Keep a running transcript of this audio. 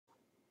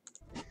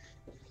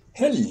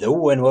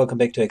Hello and welcome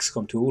back to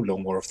XCOM2,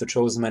 Lone War of the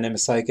Chosen. My name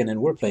is Syken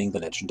and we're playing the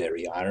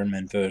legendary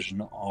Ironman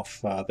version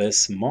of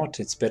this mod.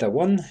 It's beta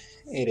 1,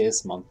 it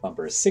is month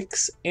number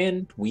 6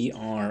 and we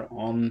are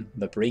on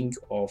the brink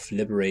of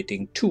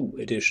liberating 2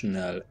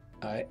 additional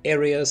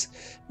areas.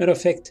 Matter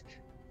of fact,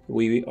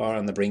 we are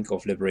on the brink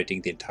of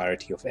liberating the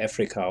entirety of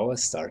Africa, our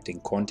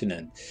starting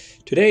continent.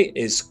 Today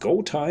is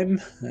go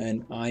time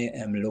and I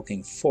am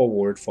looking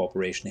forward for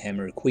Operation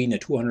Hammer Queen, a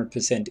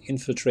 200%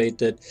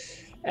 infiltrated,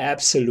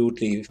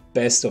 absolutely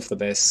best of the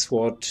best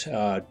SWAT,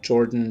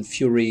 Jordan,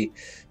 Fury,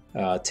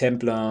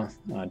 Templar,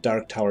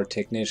 Dark Tower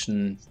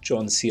Technician,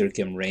 John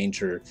Syken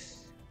Ranger,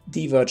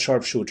 Diva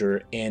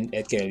Sharpshooter, and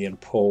Edgar Allan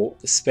Poe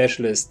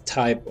Specialist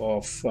type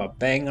of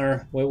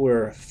banger, where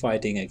we're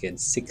fighting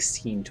against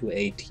 16 to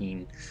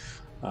 18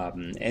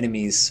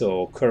 enemies.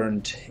 So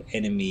current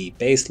enemy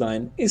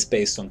baseline is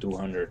based on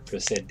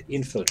 200%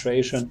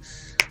 infiltration.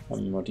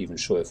 I'm not even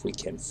sure if we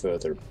can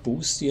further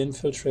boost the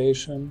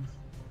infiltration.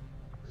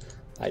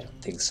 I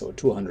don't think so.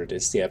 200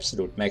 is the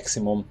absolute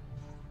maximum,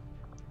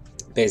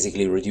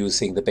 basically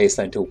reducing the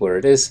baseline to where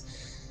it is.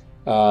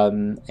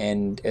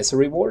 And as a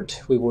reward,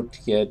 we would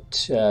get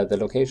the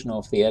location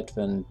of the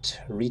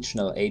Advent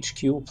Regional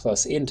HQ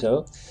plus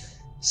Intel.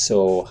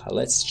 So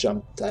let's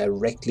jump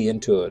directly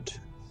into it.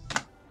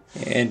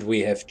 And we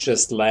have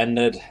just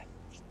landed.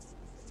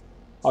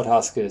 Our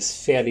task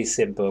is fairly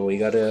simple. We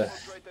gotta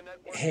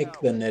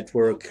hack the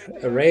network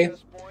array.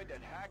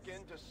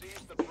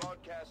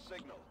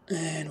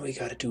 And we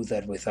gotta do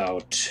that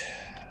without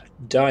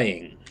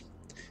dying.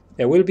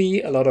 There will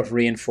be a lot of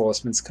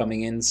reinforcements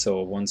coming in, so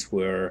once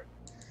we're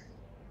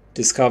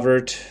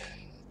discovered,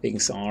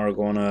 things are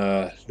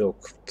gonna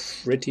look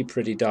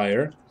pretty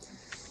dire.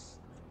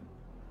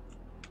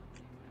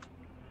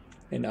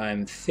 And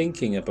I'm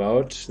thinking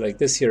about, like,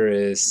 this here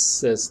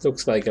this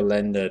looks like a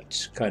landed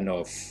kind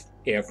of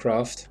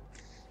aircraft.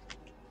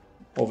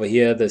 Over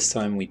here this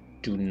time we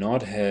do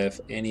not have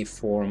any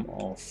form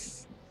of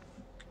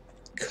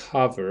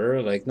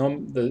cover. Like, no,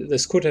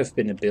 this could have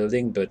been a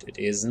building, but it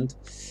isn't.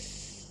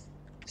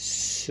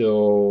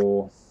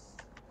 So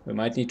we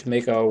might need to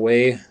make our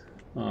way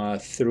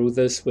through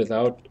this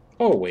without...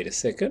 Oh, wait a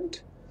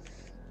second.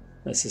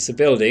 This is a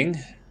building,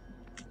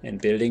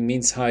 and building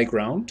means high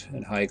ground,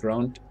 and high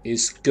ground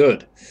is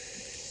good.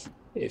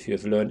 If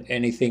you've learned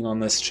anything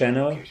on this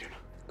channel,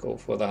 go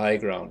for the high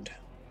ground.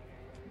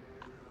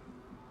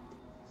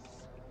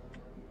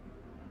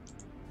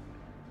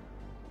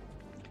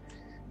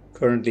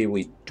 Currently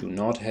we do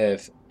not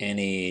have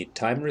any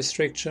time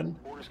restriction.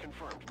 Orders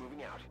confirmed.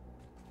 Moving out.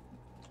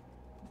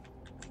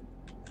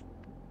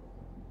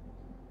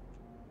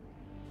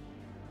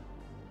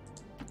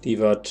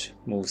 Divat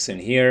moves in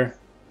here.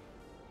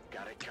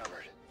 Got it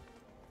covered.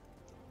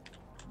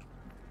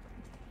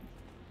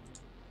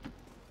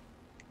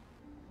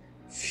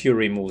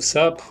 Fury moves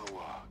up.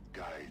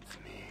 Guides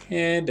me.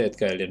 And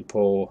Edgar Allan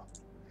Poe,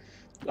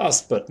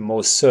 last but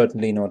most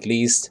certainly not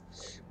least.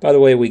 By the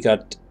way, we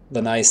got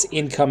the nice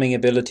incoming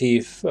ability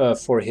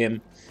for him,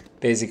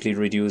 basically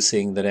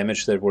reducing the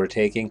damage that we're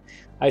taking.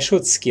 I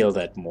should skill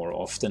that more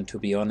often, to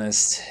be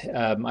honest.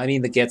 I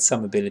mean, the get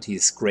some ability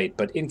is great,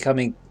 but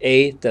incoming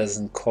A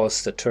doesn't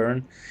cost a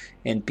turn,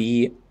 and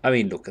B, I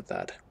mean, look at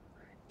that.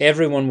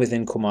 Everyone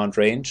within command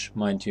range,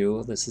 mind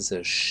you, this is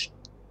a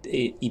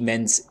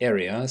immense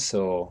area,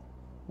 so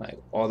like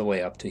all the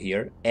way up to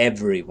here,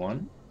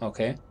 everyone,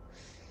 okay?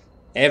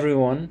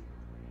 Everyone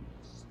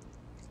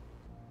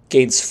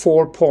gains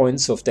 4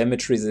 points of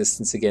damage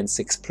resistance against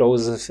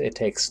explosive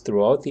attacks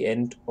throughout the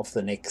end of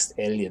the next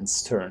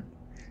alien's turn.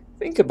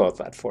 Think about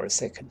that for a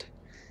second.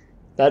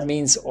 That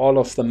means all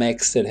of the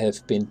mechs that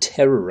have been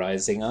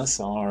terrorizing us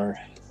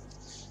are,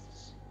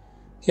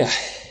 yeah,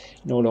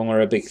 no longer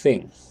a big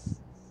thing.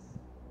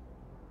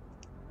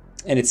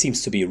 And it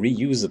seems to be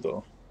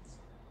reusable.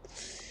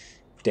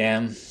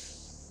 Damn.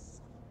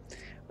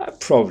 I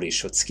probably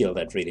should skill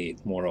that really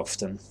more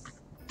often.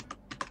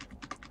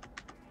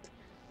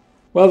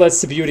 Well,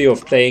 that's the beauty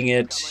of playing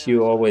it.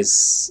 You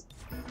always,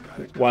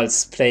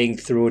 whilst playing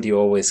through it, you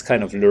always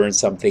kind of learn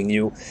something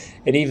new.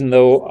 And even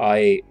though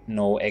I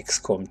know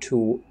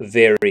XCOM2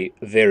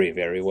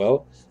 very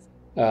well,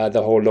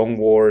 the whole long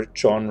war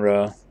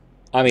genre,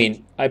 I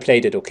mean, I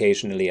played it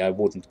occasionally. I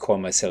wouldn't call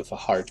myself a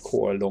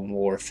hardcore long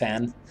war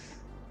fan.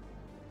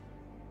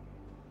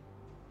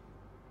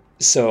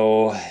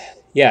 So,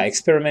 yeah,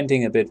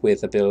 experimenting a bit with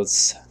the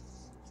builds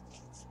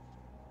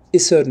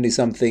is certainly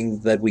something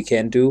that we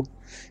can do.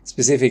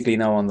 Specifically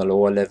now on the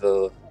lower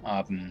level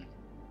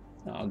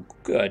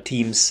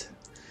teams,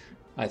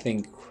 I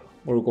think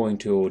we're going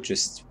to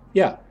just,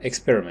 yeah,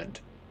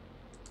 experiment.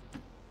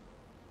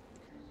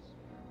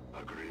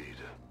 Agreed.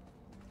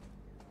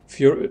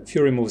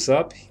 Fury moves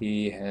up.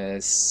 He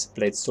has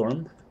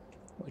Bladestorm,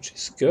 which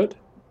is good.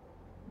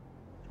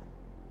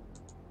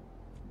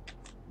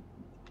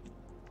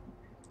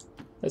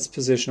 Let's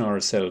position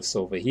ourselves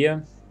over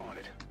here. On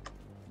it.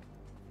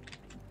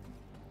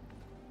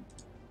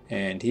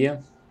 And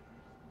here.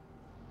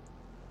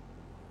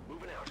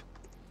 Moving out.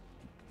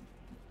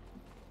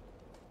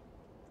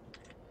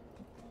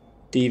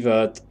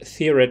 Divat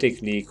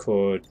theoretically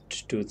could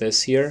do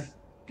this here,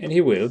 and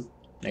he will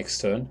next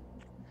turn.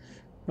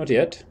 Not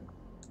yet.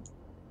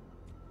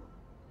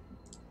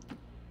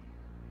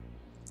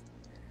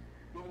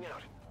 Moving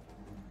out.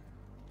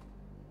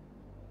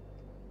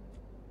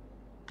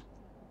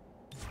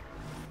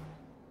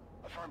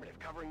 Affirmative.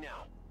 Covering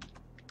now.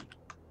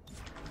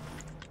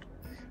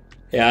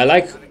 Yeah, I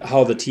like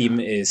how the team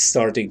is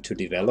starting to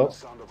develop.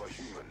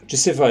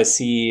 Just if I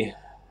see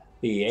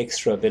the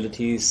extra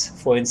abilities,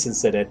 for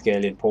instance, that Edgar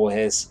Poe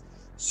has,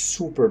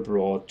 super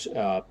broad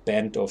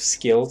band of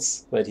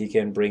skills that he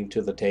can bring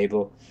to the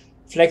table.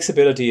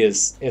 Flexibility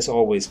has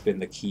always been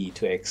the key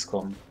to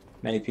XCOM.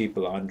 Many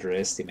people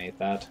underestimate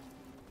that,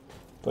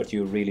 but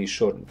you really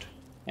shouldn't.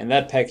 And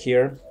that pack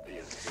here,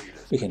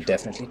 we can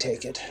definitely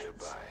take it.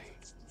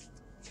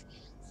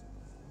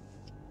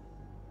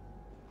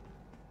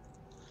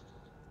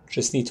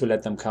 Just need to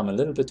let them come a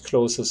little bit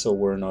closer so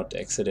we're not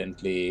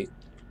accidentally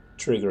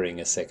triggering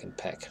a second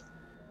pack.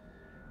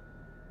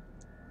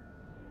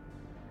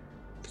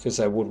 Because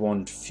I would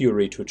want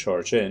Fury to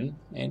charge in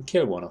and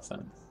kill one of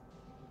them.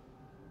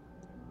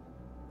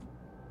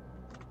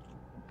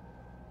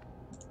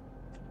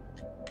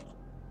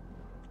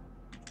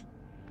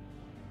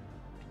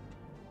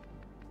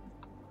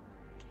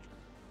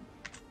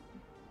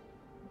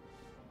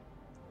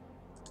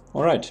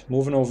 Alright,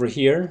 moving over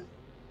here.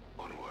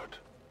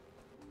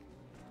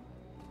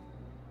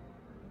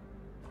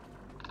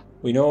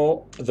 We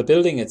know the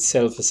building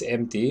itself is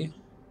empty,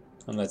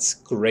 and that's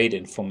great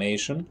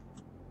information.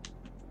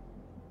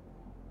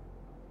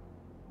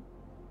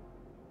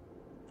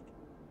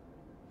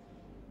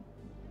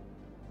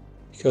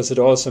 Because it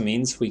also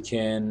means we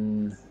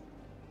can...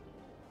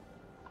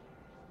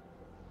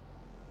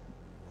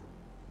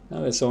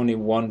 Now there's only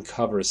one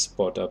cover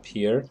spot up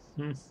here.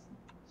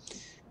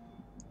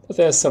 But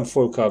there's some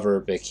full cover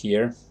back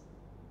here.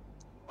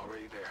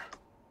 Already there.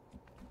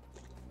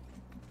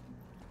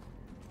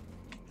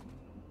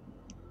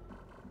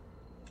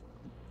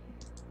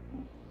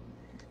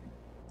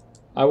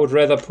 I would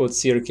rather put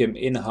Syken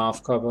in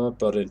half cover,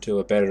 but into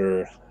a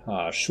better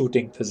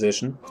shooting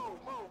position.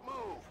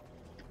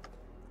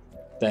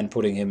 Than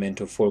putting him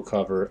into full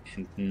cover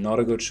and not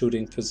a good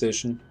shooting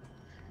position.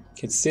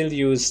 Can still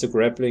use the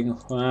grappling.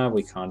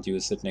 We can't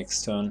use it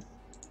next turn.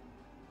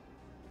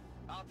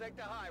 I'll take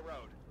the high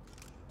road.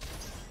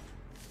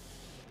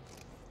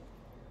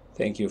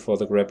 Thank you for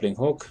the grappling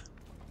hook.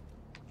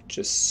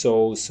 Just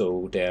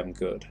so damn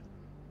good.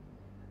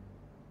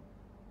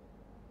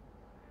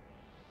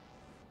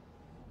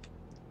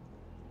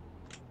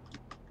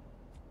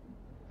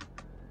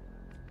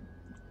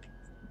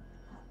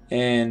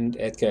 And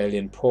Edgar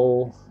Allan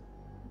Poe.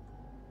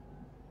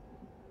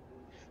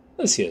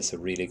 This here is a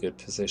really good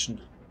position.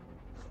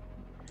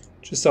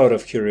 Just out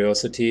of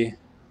curiosity.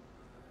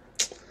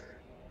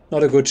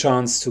 Not a good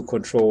chance to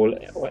control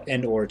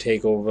and or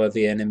take over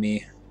the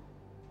enemy.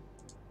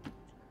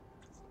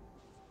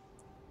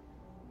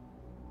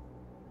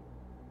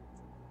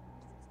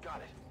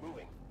 Got it.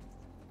 Moving.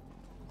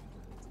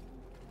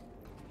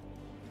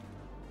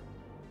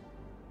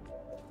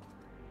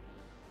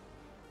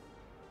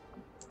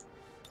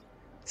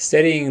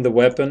 Steadying the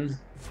weapon.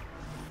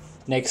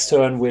 Next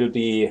turn will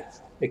be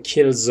a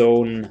kill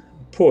zone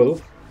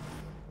pull.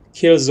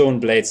 Kill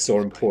zone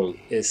Bladestorm pull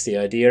is the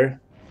idea.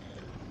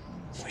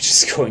 Which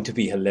is going to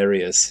be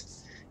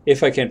hilarious.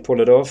 If I can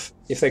pull it off.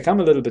 If I come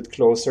a little bit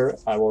closer,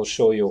 I will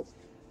show you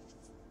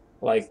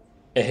like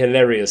a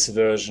hilarious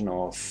version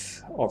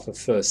of a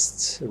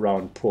first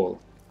round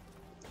pull.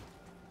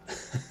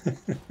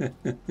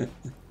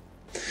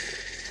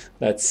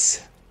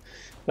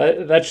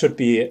 That should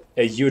be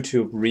a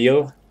YouTube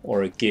reel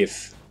or a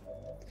GIF.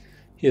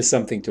 Here's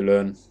something to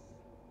learn.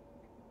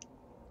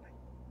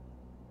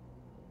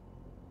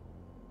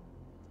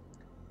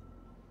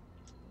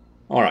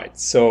 Alright,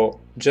 so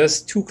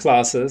just two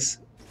classes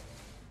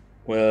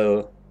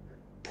will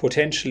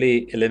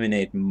potentially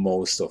eliminate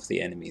most of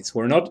the enemies.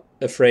 We're not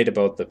afraid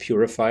about the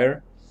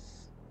Purifier,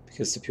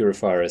 because the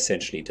Purifier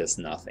essentially does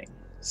nothing.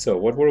 So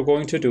what we're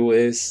going to do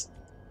is,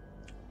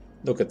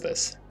 look at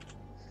this.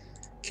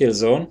 Kill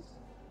zone.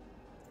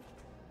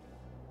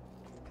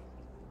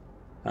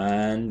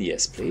 And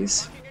yes,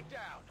 please.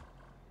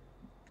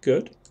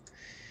 Good.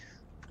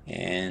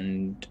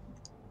 And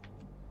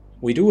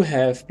we do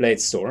have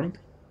Bladestorm,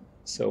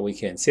 so we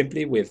can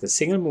simply, with a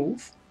single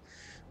move,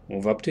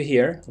 move up to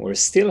here. We're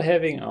still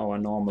having our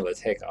normal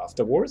attack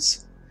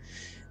afterwards.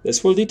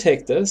 This will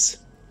detect us.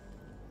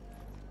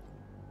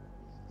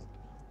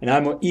 And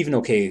I'm even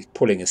okay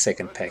pulling a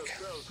second pack.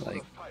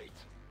 Like,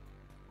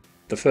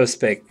 the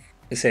first pack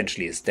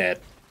essentially is dead.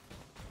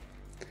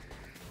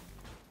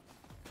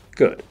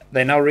 Good.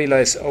 They now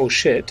realize, oh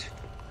shit,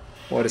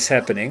 what is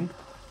happening?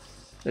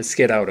 Let's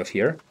get out of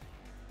here.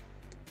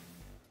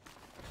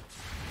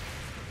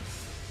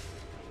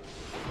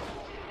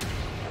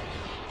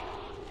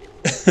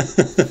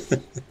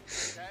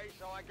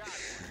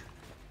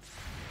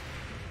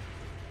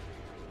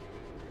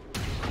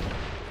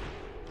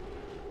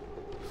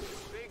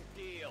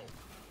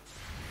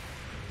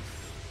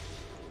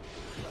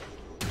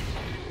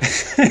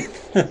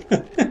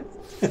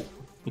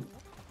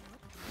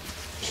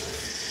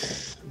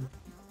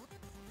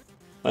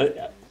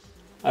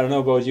 I don't know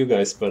about you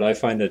guys, but I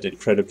find it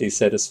incredibly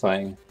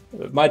satisfying.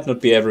 It might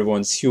not be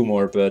everyone's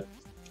humor, but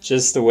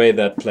just the way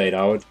that played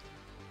out.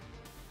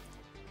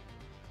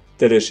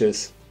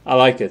 Delicious. I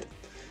like it.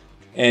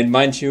 And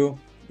mind you,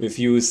 we've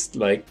used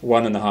like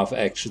 1.5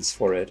 actions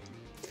for it.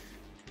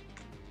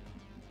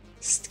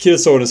 Kill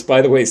zone is,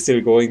 by the way,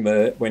 still going.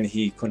 When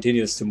he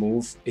continues to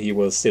move, he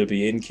will still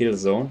be in kill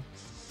zone.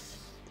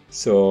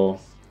 So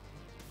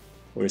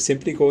we're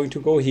simply going to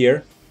go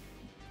here,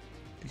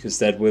 because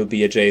that will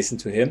be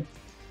adjacent to him,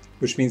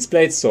 which means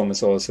Bladestorm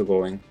is also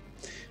going.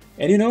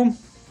 And you know,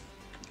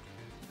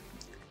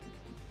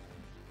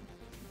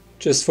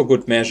 just for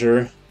good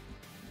measure,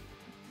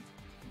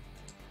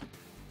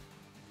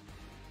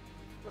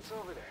 What's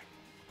over there?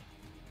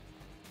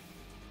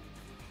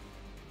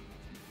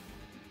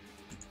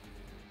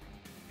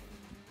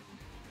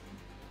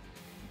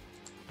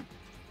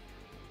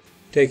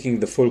 taking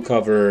the full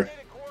cover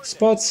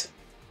spots.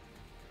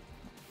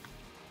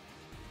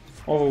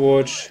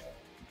 Overwatch.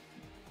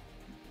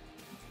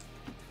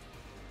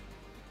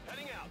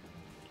 Heading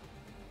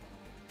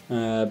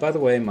out. By the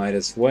way, might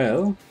as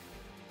well,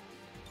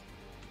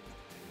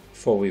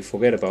 before we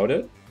forget about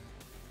it,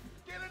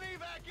 Get an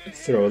evac in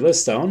throw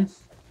this down.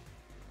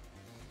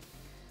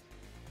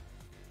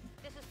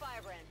 This is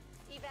Firebrand.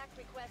 Evac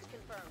request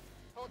confirmed.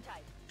 Hold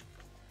tight.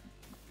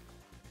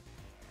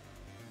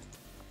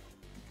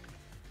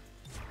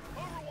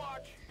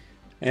 Overwatch.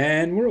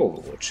 And we're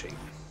overwatching.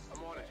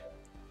 I'm on it.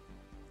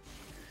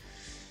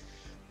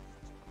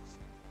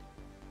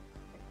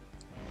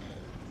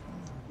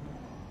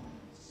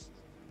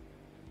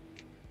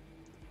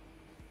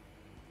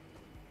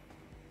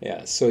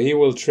 Yeah, so he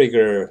will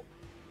trigger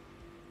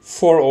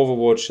 4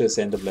 overwatches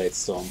and a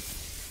Bladestorm.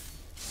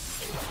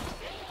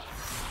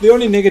 The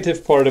only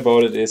negative part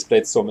about it is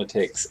Bladestorm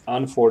attacks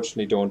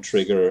unfortunately don't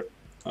trigger,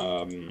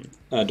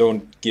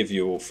 don't give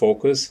you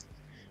focus,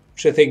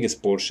 which I think is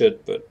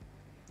bullshit, but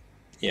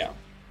yeah,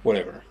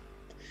 whatever.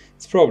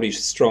 It's probably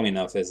strong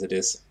enough as it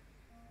is.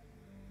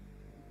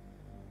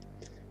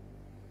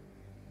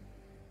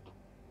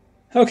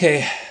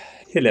 Okay,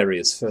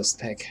 hilarious first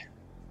pack.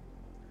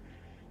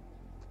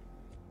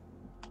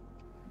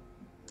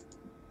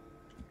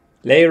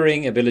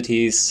 Layering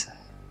abilities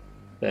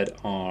that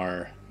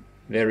are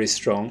very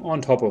strong on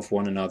top of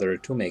one another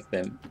to make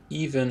them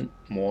even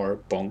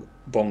more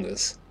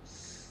bongus.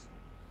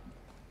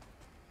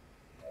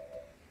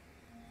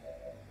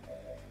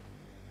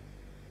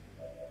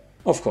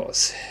 Of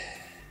course,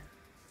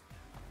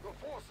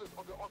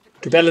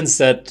 to balance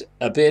that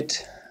a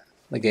bit,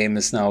 the game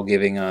is now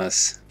giving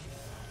us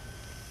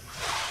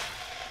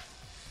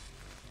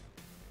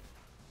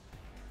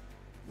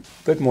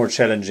a bit more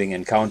challenging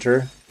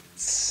encounter.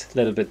 It's a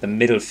little bit the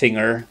middle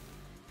finger,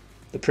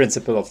 the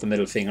principle of the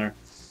middle finger.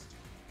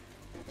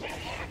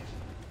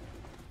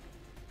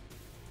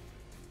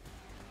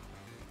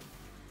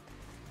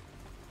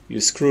 You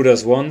screwed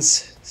us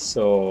once,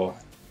 so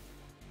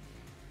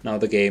now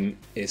the game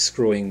is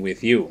screwing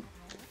with you.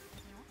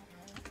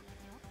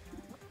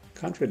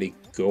 Can't really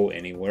go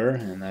anywhere,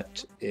 and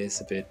that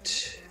is a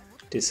bit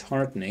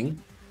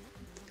disheartening.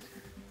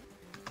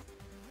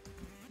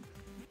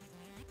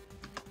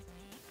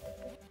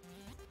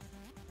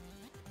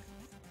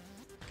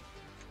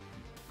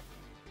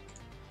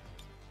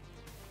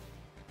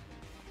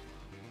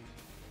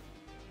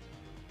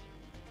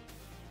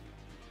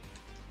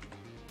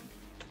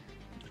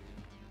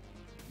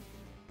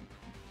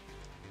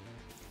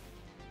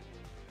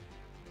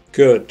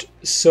 Good,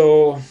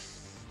 so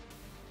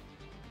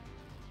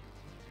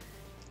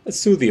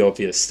let's do the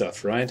obvious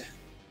stuff, right?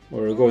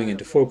 We're going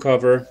into full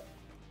cover,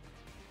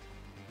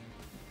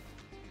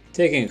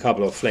 taking a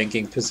couple of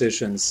flanking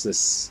positions.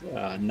 This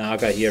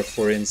Naga here,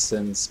 for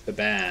instance,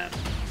 bam.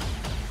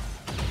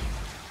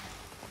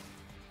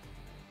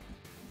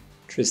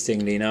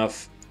 Interestingly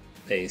enough,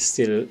 they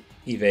still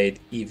evade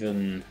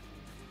even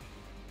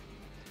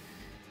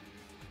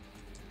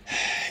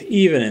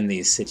in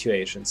these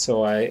situations.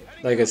 So like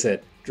I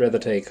said, rather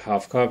take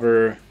half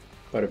cover,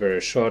 but a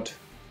better shot.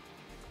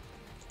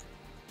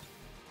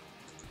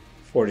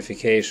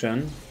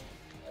 Fortification,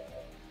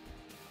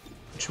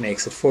 which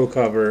makes it full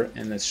cover,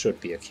 and this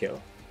should be a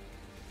kill.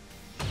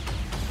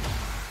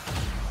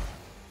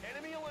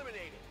 Enemy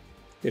eliminated.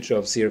 Good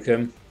job,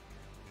 Syken.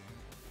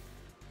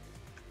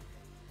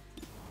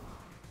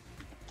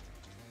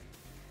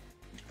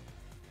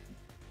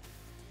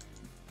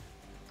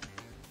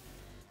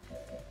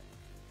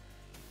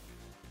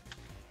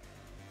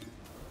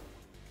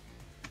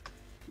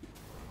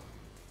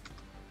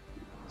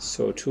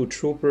 So 2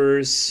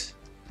 troopers.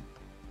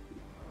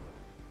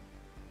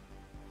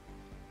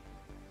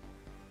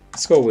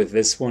 Let's go with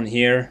this one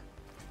here.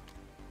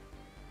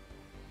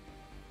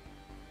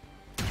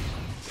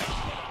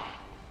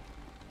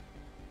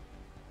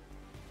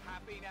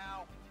 Happy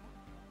now.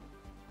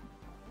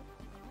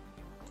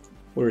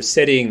 We're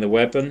steadying the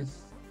weapon.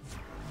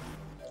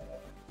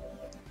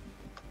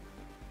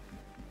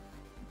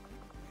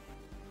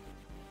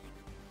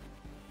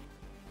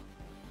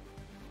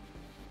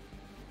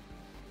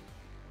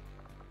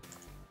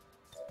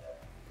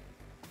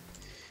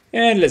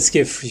 And let's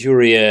give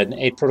Fury an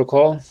 8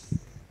 protocol,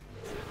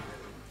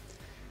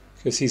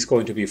 because he's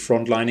going to be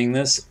frontlining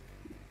this.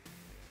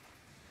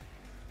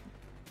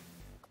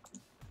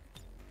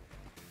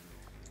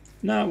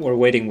 Now we're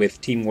waiting with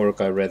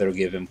teamwork. I'd rather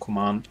give him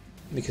command,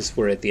 because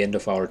we're at the end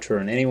of our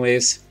turn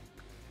anyways.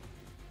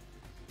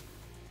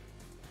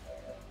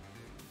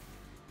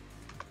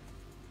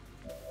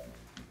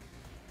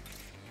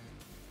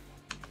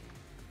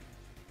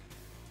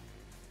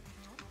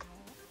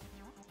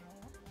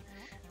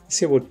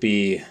 This would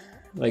be,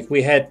 like,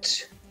 we had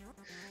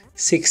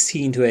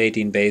 16 to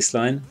 18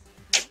 baseline.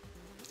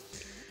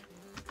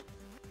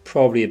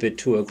 Probably a bit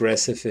too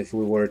aggressive if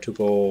we were to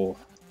go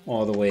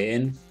all the way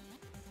in.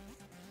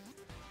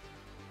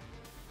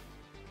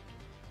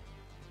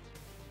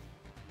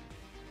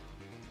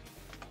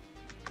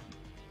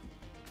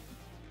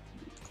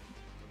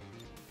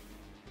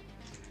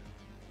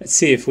 Let's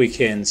see if we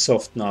can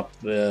soften up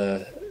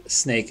the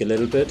snake a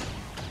little bit.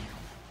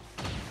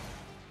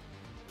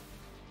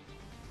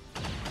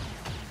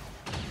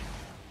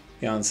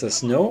 The answer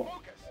is no.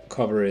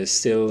 Cover is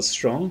still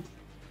strong.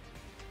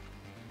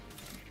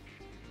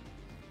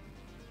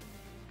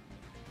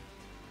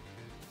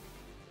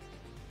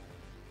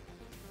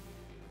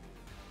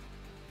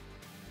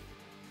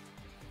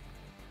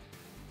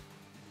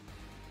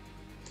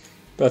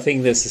 But I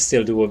think this is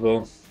still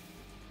doable.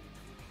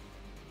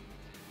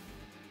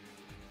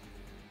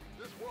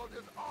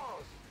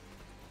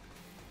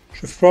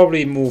 Should have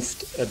probably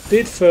moved a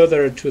bit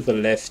further to the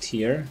left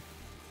here.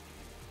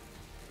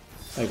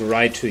 Like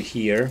right to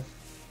here.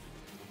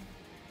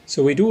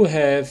 So we do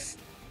have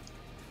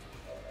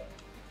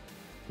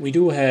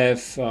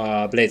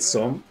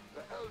Bladestorm.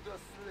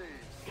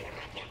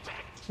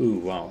 Ooh,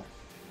 wow.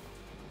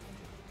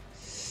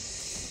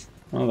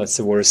 Well, that's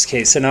the worst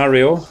case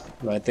scenario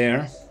right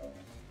there.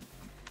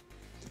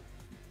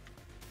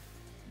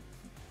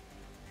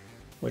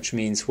 Which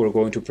means we're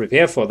going to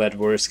prepare for that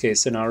worst case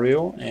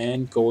scenario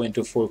and go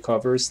into full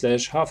cover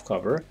 / half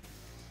cover.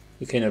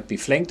 We cannot be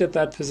flanked at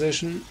that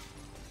position.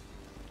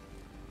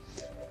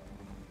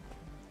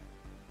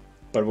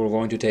 But we're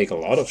going to take a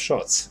lot of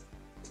shots.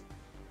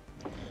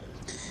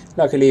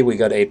 Luckily we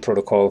got 8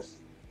 protocol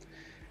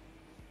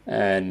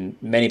and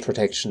many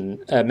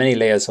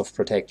layers of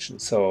protection.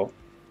 So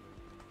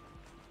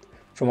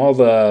from all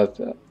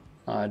the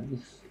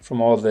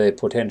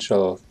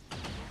potential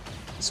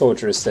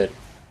soldiers that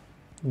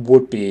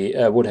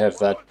would have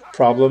that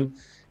problem,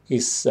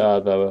 he's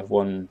the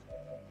one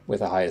with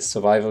the highest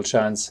survival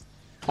chance.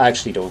 I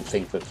actually don't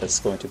think that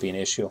that's going to be an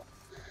issue.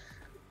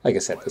 Like I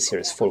said, this here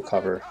is full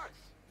cover.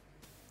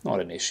 Not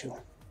an issue.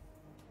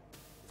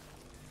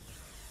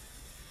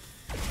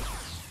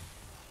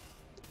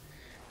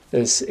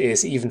 This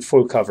is even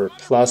full cover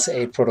plus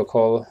 8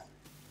 protocol.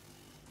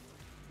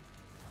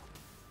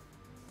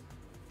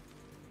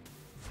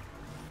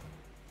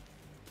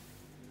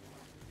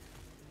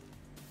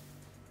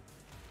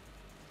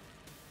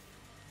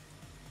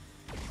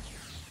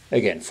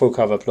 Again, full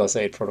cover plus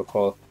 8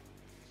 protocol.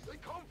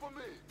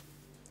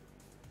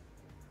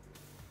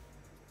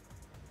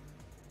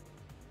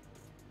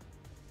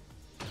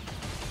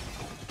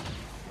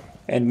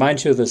 And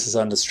mind you, this is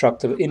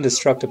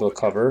indestructible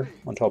cover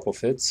on top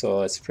of it,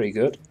 so it's pretty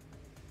good.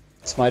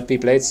 This might be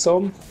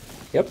Bladestorm.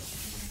 Yep.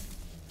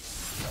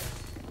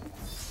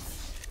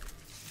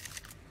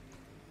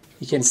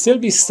 He can still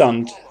be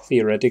stunned,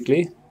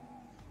 theoretically.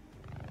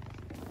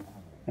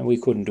 And we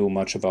couldn't do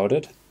much about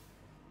it.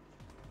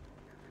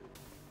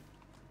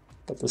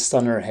 But the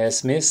stunner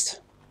has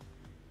missed.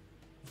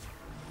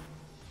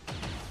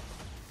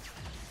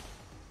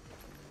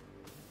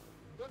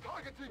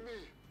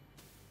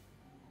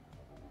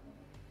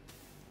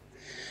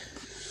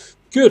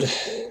 Good.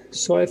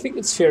 So I think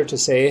it's fair to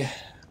say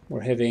we're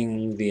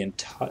having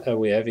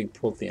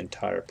pulled the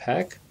entire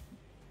pack.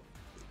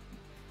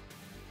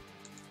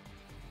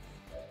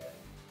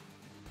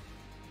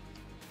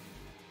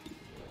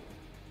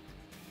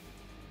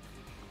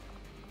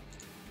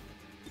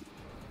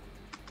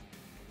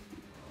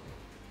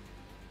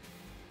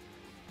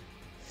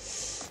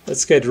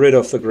 Let's get rid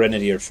of the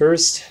Grenadier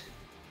first.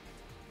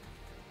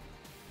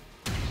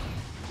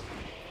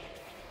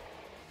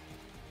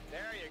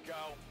 There you go.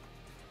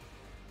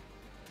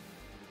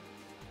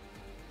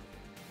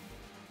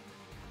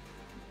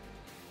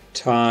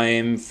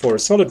 Time for a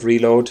solid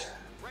reload.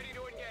 Ready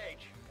to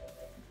engage.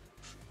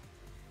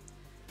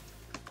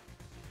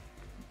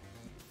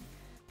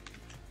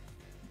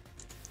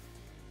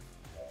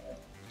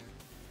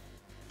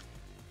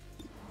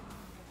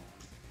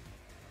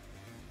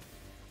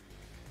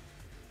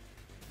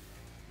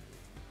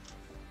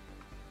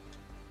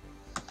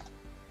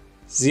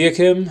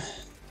 Syken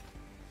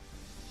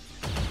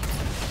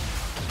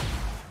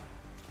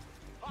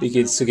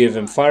begins to give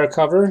him fire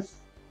cover.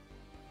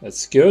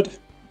 That's good.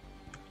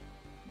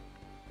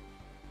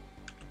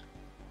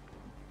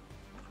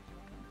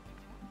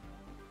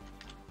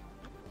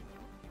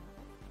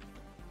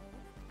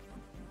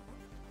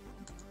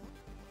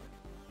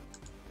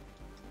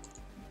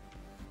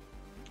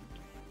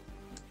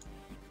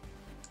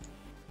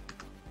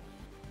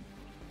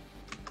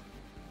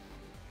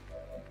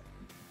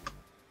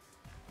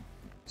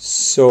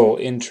 So,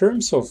 in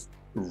terms of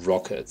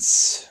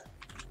rockets,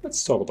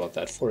 let's talk about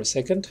that for a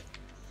second.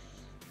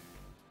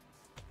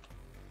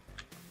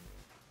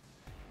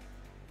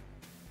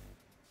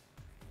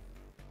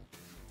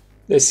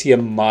 This here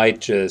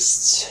might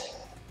just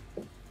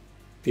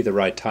be the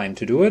right time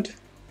to do it.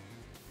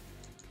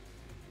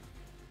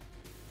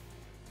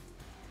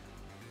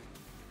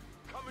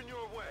 Coming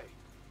your way.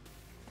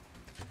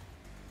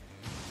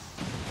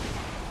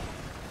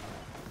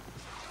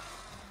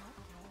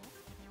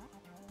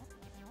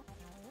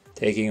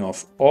 Taking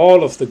off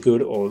all of the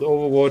good old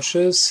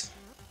Overwatches.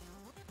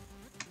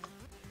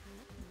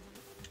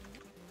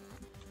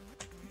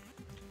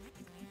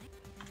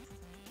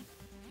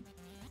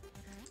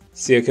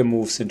 Syken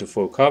moves into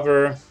full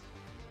cover.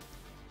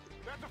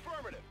 That's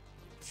affirmative.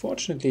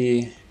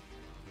 Fortunately,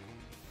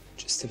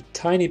 just a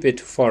tiny bit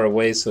too far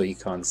away so he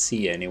can't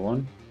see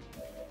anyone.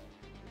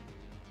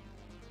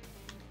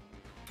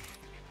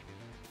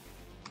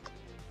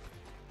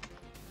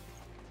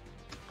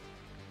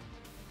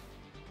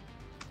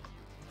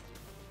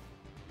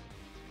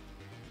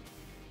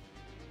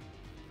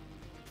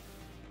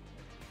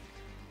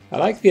 I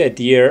like the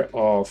idea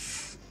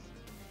of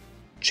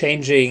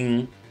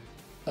changing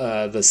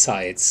the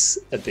sides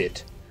a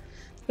bit.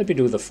 Let me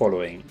do the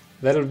following.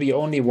 That'll be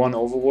only one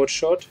Overwatch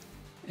shot,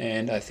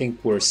 and I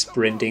think we're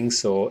sprinting,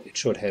 so it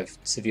should have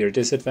severe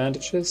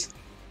disadvantages.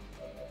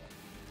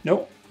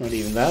 No, not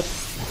even that.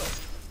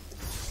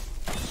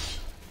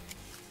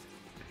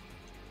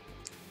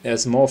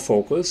 There's more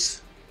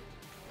focus.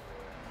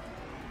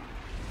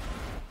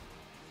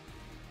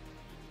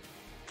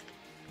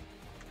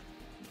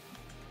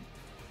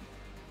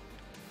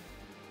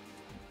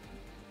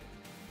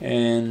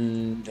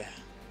 And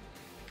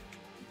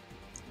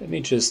let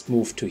me just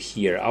move to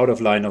here, out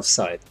of line of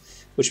sight,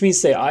 which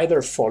means they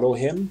either follow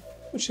him,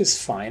 which is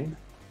fine,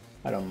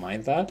 I don't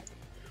mind that,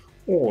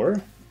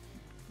 or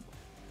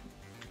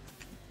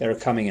they're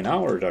coming in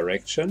our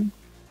direction,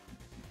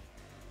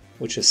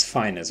 which is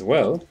fine as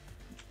well.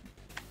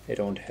 They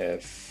don't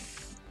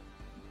have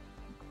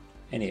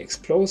any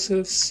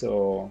explosives,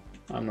 so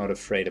I'm not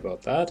afraid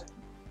about that.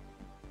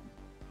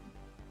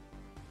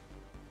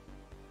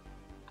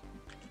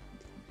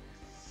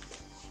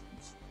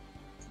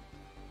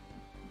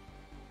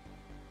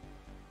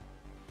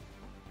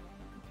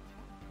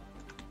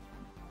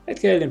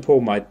 Edgar and Poe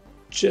might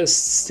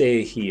just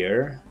stay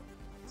here.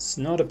 It's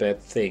not a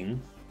bad thing.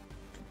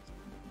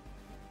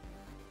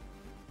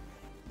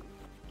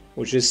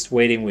 We're just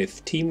waiting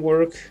with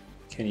teamwork.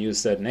 Can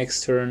use that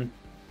next turn.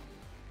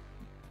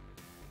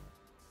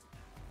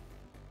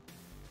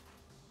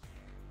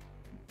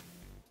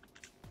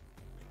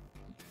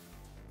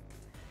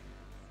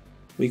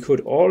 We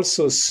could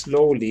also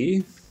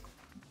slowly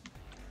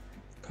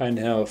kind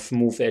of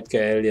move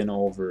Edgar Alien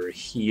over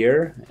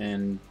here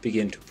and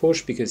begin to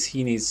push, because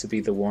he needs to be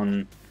the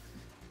one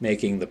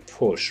making the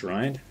push,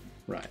 right?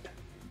 Right.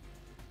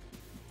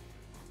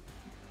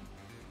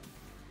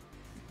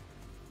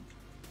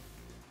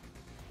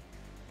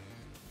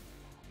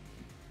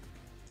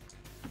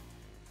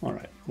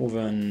 Alright,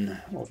 moving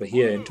over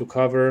here into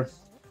cover.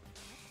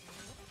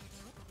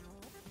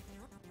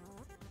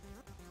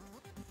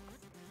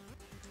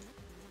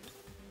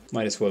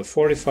 Might as well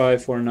fortify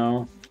for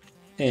now.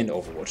 And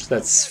Overwatch.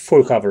 That's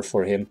full cover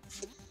for him.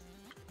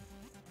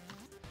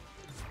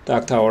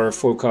 Dark Tower,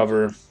 full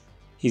cover.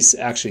 He's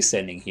actually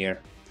standing here.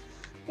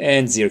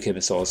 And Syken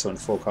is also in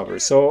full cover.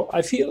 So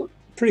I feel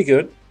pretty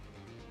good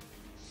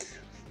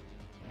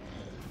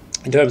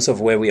in terms of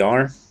where we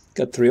are.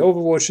 Got 3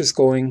 Overwatches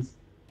going.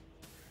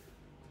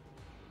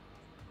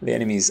 The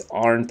enemies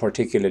aren't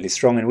particularly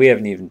strong, and we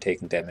haven't even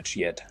taken damage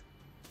yet.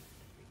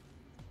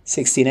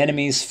 16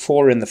 enemies,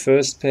 4 in the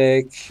first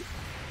pack.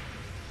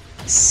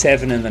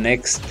 7 in the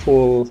next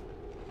pull,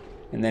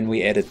 and then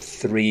we added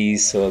 3,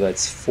 so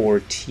that's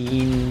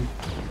 14.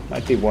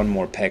 Might be one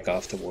more pack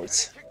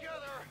afterwards. Together.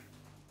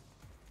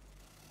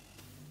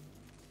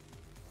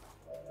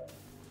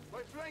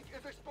 My flank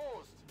is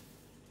exposed.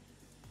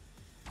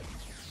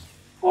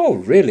 Oh,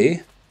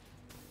 really?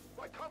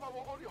 My cover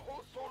will only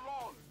hold so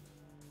long.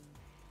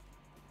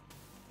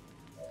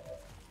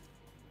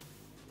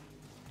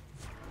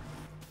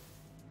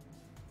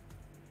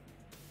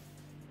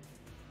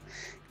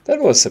 That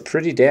was a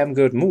pretty damn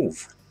good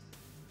move.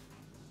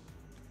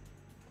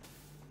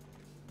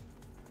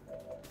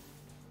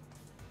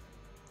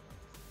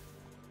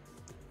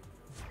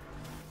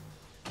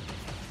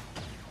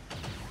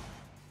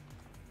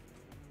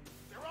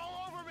 They're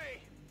all over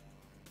me.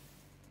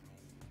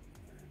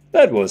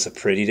 That was a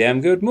pretty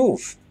damn good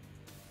move.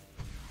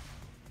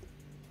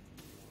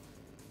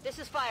 This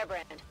is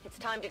Firebrand. It's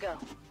time to go.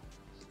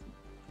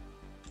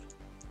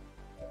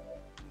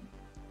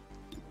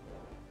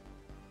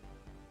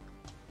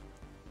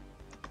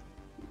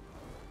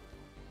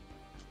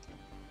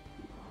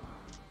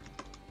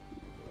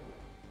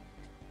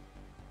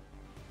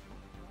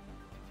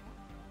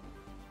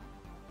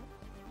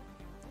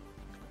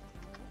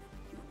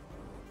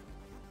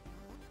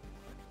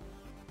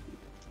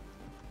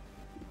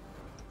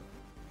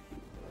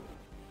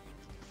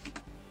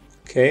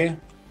 Okay,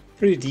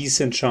 Pretty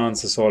decent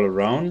chances all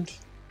around.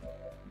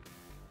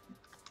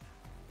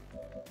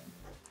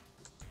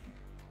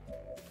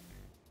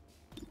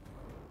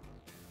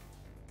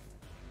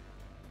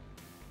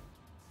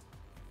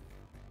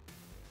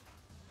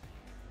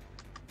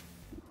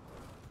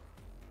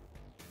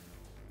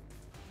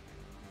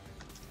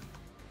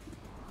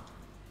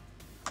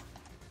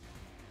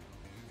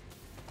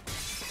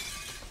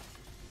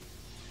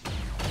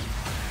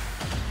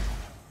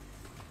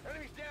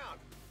 Enemies down.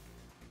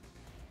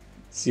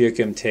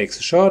 Syken takes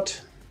a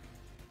shot.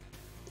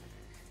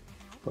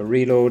 We're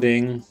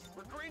reloading.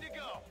 We're green to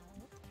go.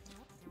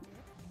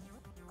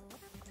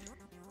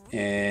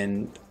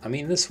 And I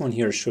mean, this one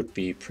here should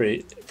be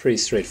pretty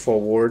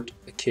straightforward.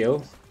 A kill.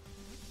 Look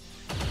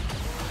at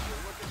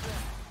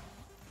that.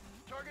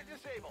 Target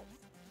disabled.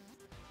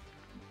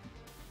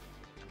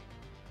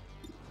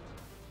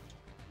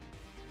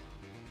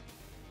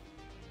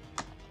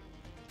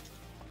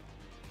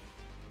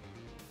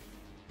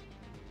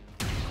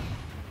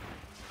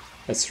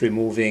 That's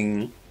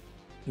removing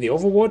the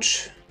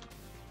Overwatch.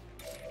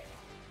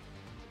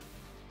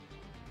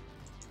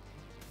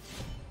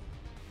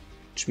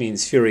 Which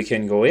means Fury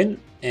can go in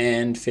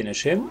and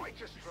finish him.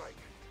 Righteous strike.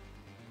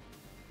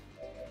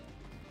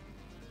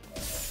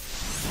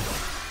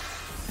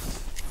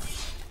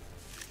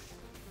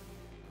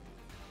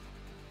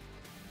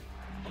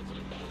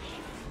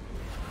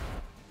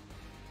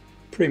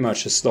 Pretty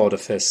much a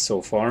slaughterfest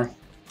so far.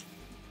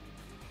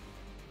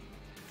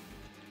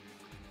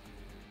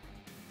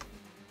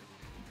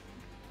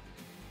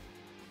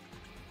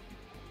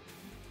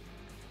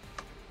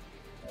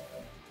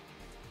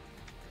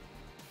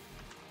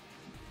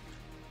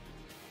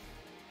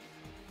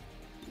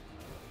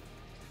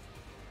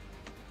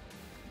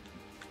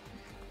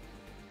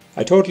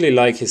 I totally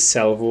like his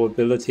salvo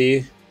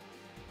ability.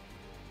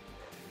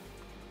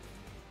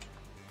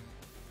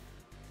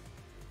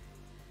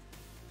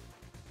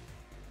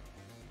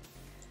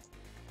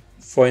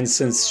 For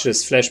instance,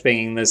 just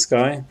flashbanging this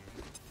guy.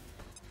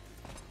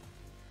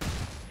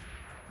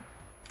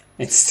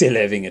 And still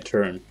having a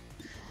turn.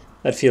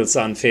 That feels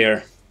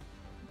unfair.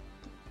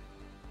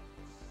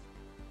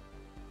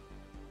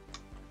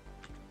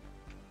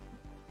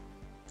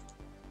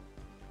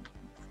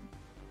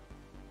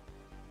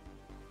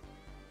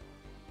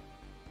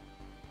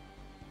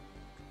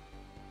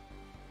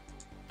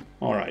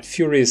 Alright,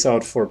 Fury is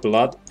out for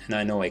blood, and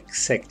I know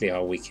exactly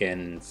how we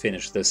can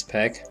finish this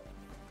pack.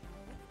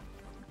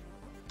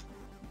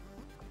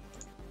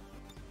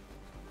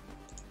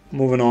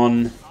 Moving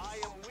on, I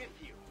am with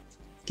you.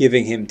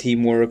 giving him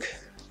teamwork.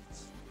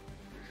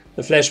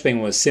 The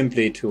flashbang was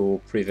simply to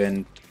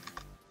prevent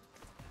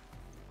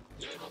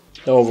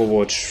the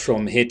Overwatch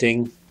from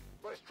hitting.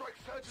 My strike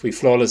says If we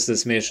flawless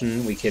this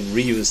mission, we can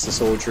reuse the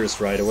soldiers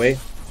right away.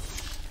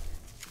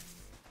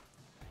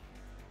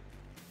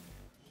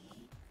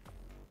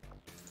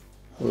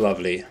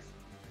 Lovely.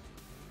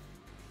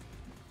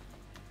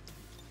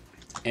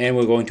 And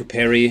we're going to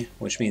parry,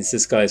 which means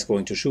this guy is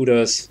going to shoot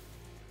us.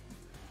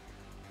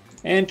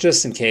 And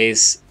just in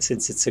case,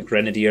 since it's a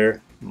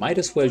Grenadier, might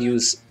as well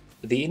use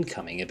the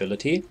incoming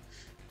ability.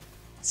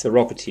 It's a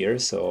Rocketeer,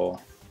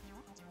 so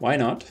why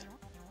not?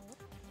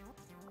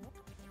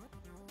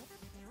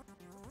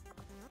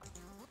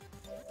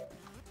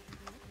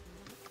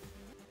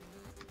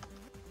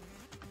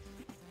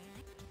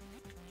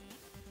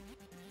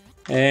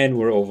 And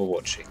we're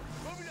overwatching.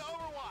 moving to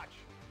Overwatch.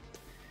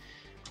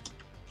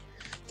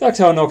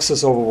 Dr.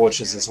 Noxus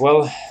overwatches as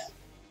well.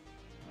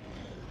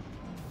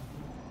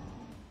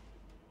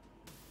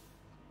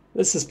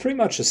 This is pretty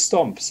much a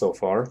stomp so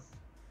far.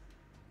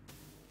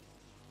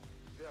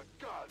 Their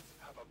gods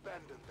have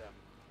abandoned them.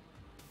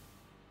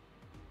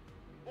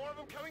 More of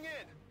them coming in.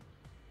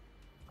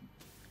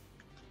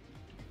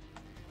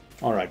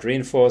 Alright,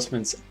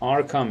 reinforcements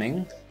are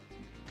coming.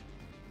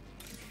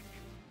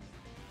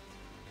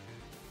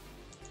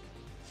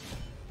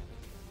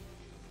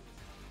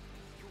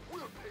 You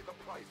will pay the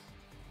price.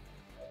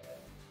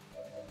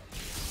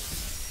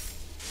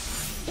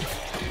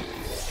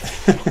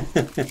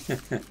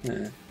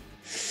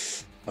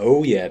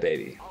 Oh yeah,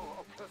 baby.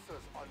 Our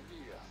oppressors are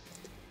near.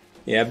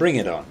 Yeah, bring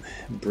it on.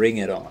 Bring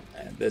it on.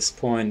 At this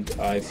point,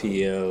 I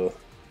feel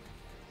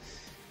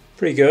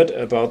pretty good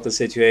about the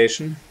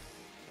situation.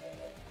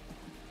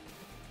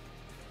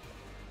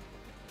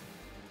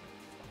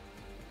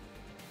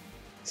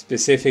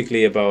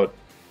 Specifically about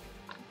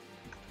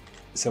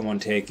someone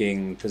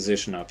taking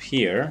position up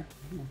here.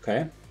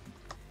 Okay.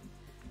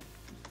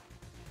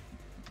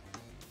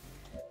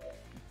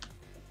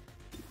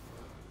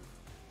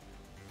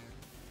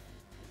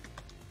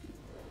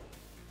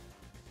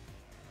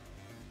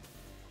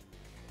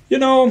 You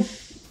know,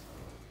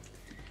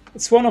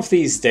 it's one of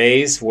these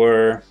days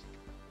where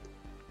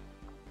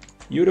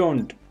you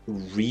don't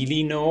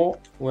really know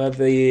where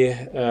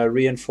the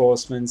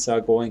reinforcements are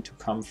going to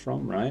come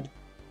from, right?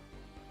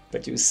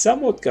 But you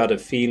somewhat got a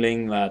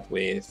feeling that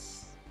with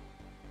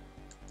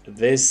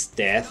this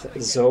death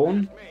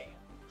zone,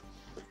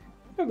 Me.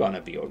 you're gonna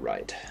be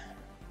alright.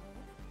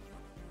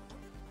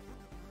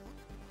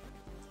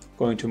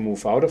 going to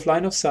move out of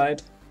line of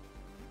sight,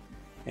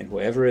 and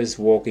whoever is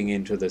walking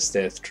into this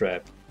death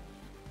trap,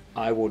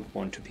 I would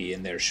want to be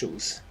in their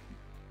shoes.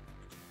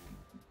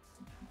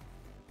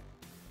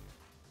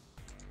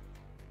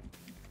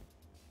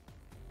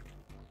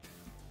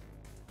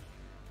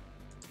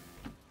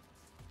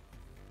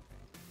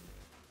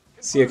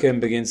 Syken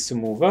begins to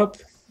move up.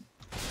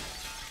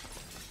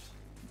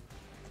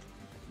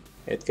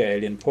 Edgar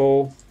Alien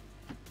Poe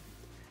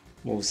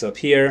moves up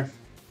here.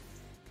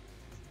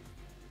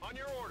 On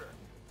your order.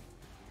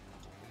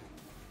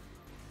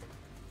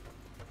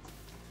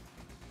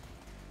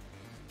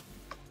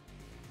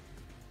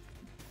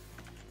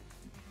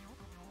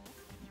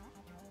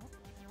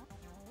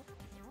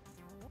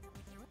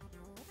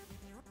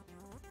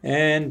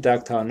 And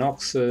Dr.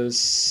 Noxus,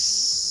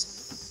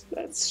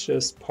 let's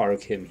just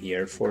park him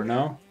here for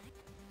now.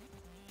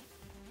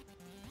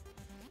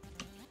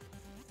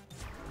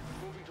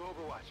 Moving to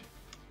Overwatch.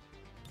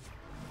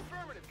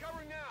 Affirmative,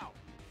 covering now.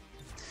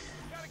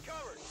 Got it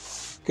covered.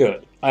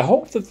 Good. I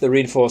hope that the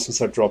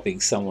reinforcements are dropping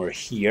somewhere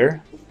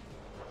here.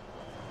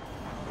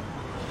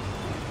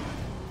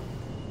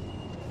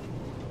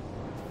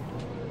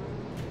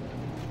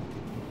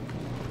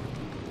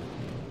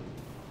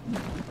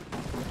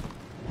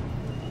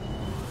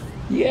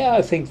 Yeah,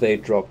 I think they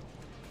drop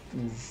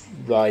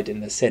right in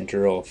the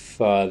center of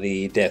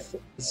the death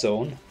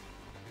zone.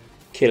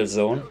 Kill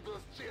zone.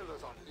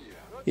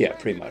 Yeah,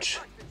 pretty much.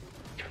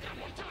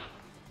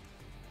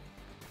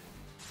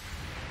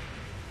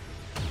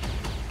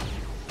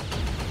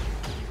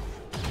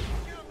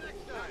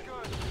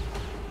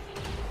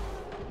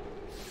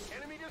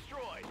 Enemy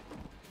destroyed.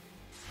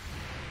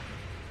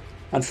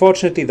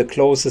 Unfortunately, the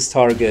closest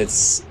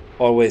targets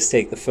always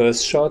take the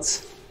first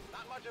shots,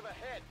 Not much of a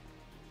head.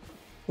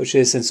 which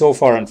is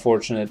insofar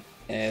unfortunate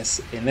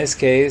as in this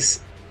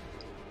case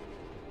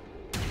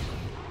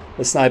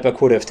the sniper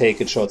could have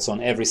taken shots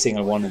on every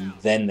single one and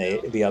then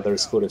the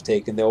others could have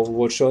taken the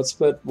overwatch shots,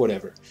 but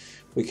whatever.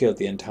 We killed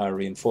the entire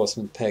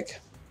reinforcement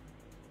pack.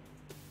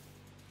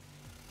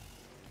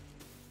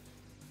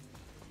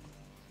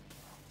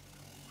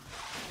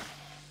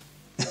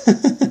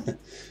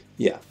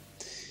 Yeah.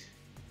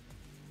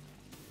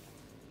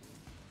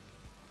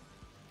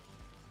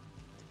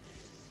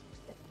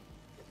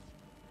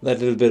 That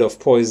little bit of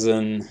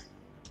poison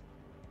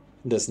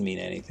doesn't mean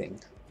anything.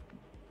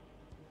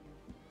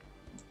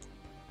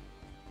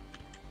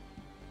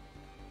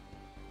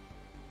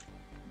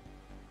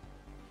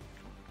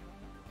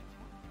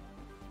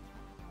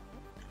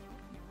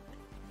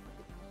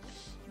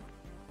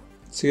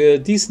 It's a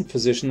decent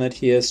position that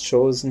he has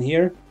chosen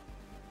here.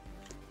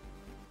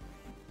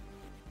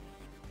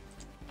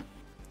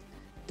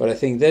 But I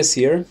think this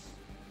here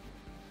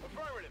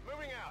Affirmative,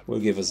 moving out. will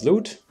give us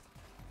loot.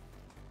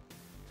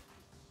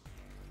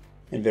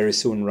 And very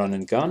soon run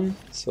and gun.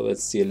 So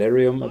that's the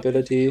Elerium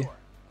ability.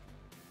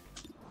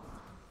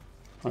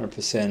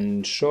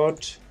 100%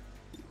 shot.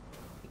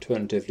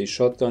 Alternatively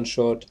shotgun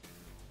shot.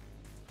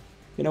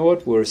 You know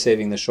what? We're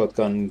saving the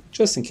shotgun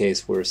just in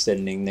case we're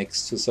standing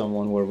next to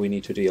someone where we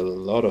need to deal a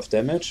lot of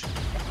damage.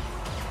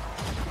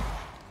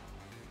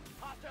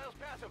 Hostiles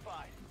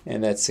pacified.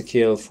 And that's a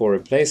kill for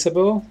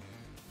replaceable.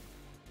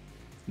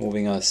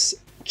 Moving us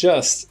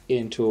just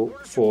into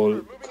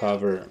full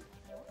cover.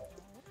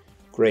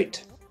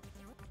 Great.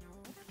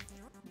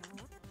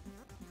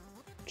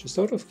 Just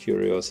out of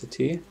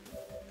curiosity,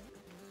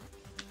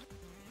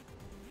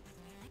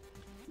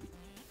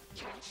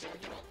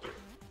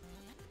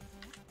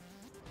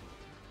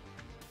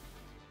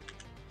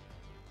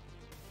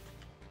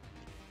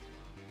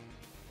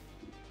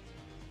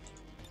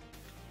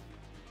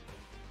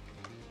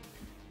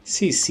 is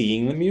he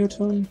seeing the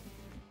mutant?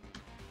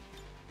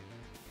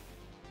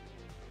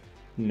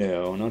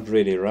 No, not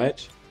really,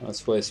 right?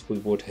 Otherwise we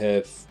would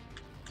have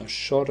a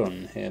shot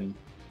on him.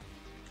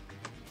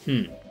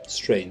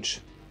 Strange.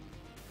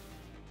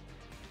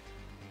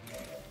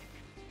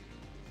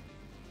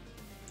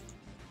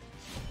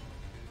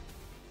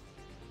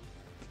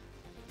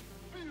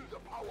 Feel the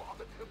power of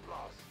the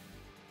Templars.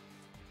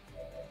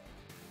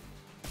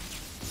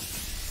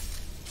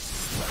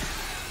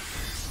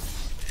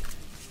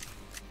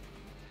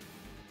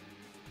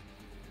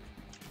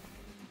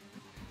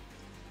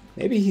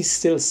 Maybe he's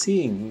still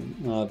seeing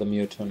the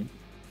mutant.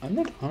 I'm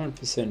not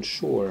 100%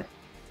 sure.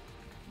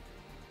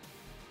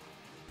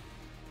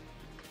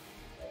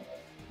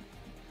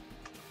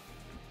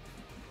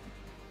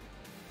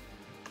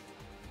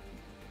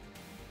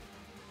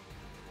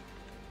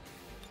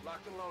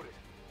 Locked and loaded.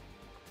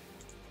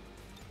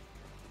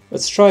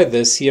 Let's try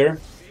this here.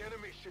 The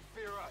enemy should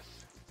fear us.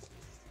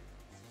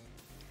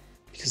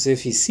 Because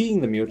if he's seeing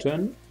the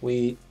mutant,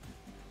 we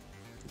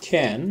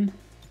can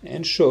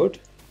and should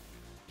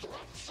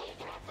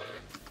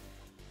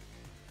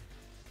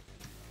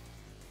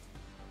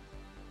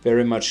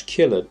very much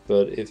kill it.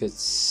 But if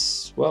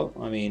it's, well,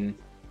 I mean,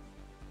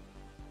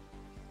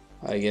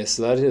 I guess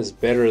that is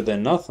better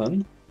than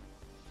nothing.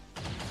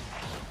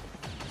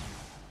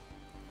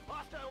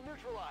 Hostile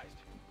neutralized.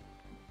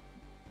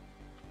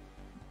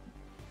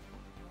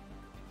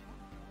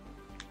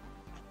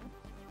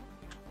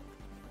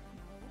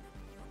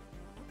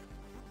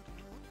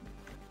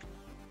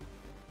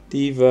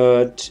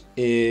 Divert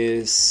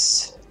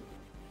is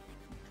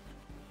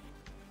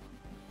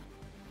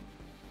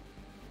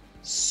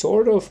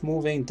sort of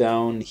moving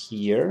down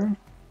here.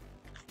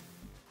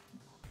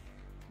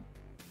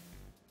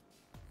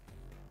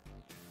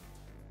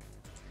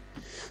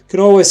 Could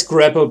always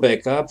grapple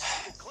back up.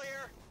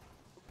 Clear.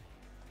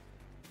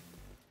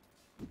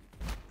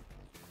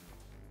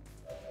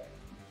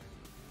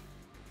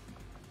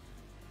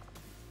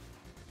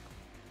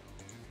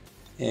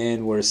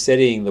 And we're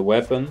steadying the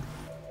weapon.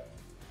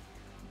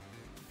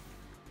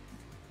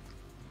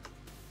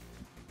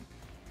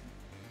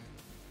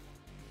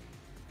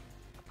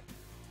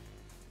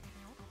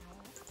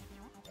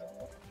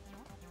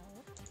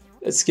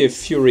 Let's give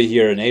Fury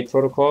here an aid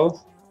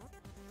protocol.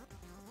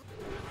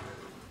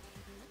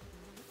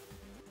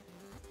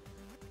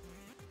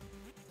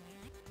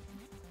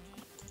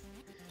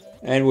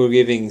 And we're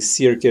giving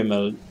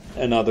Syken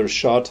another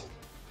shot.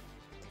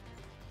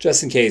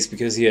 Just in case,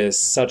 because he has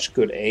such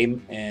good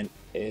aim and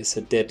is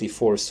a deadly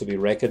force to be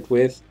reckoned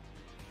with.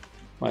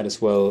 Might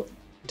as well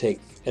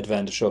take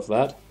advantage of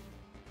that.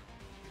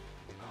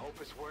 I hope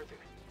it's worth it.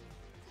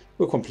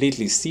 We're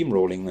completely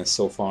steamrolling this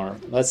so far.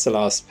 That's the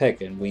last pack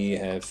and we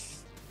have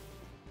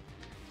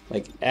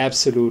like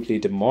absolutely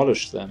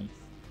demolished them.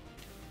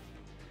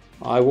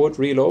 I would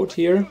reload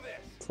here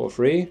for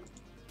free.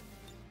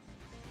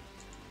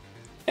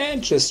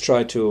 And just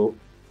try to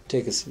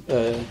take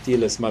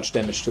deal as much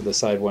damage to the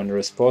Sidewinder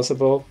as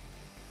possible.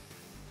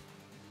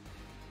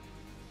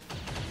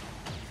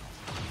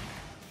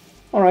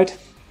 Alright,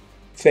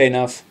 fair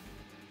enough.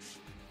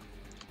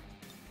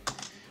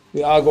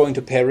 We are going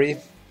to parry.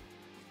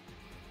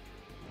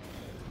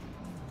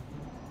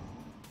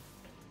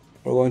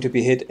 We're going to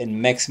be hit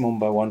in maximum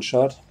by one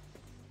shot.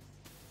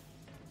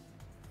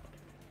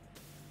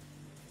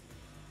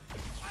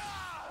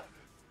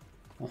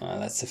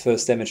 That's the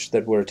first damage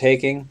that we're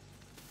taking.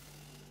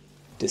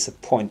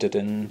 Disappointed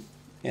in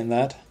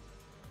that.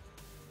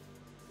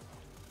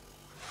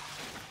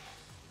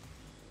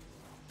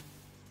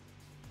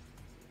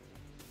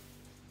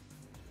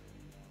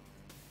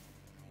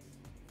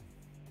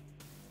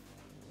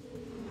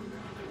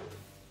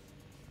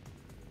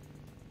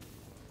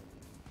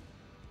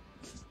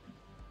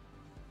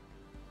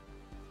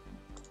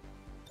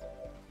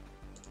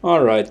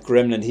 Alright,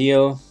 Gremlin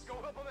heal. Go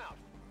help him out.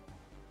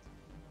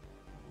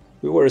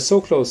 We were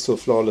so close to a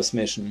flawless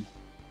mission.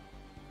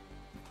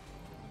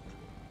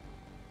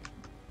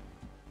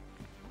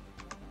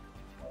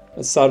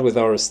 Let's start with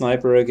our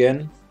sniper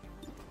again.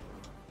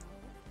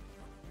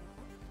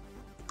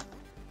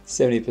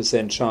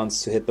 70%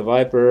 chance to hit the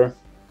Viper.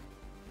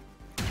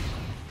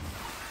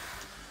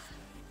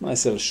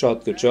 Nice little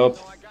shot, good job.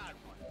 Oh, I got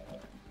one.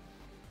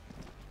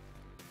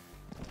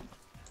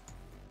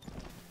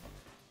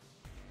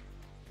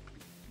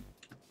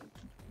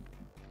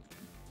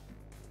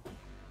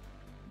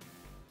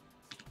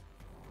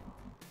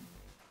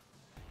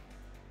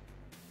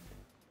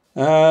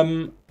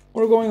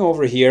 We're going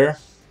over here.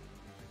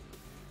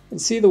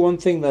 And see, the one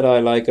thing that I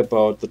like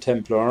about the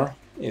Templar,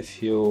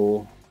 if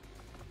you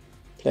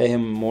play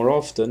him more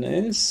often,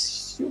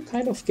 is you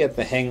kind of get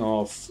the hang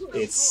of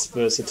its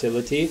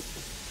versatility.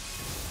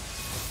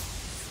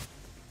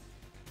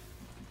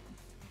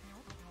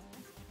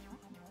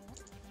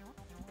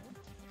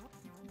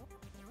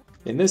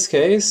 In this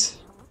case,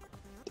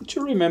 did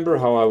you remember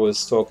how I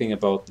was talking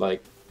about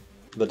like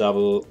the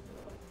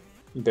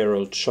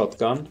double-barreled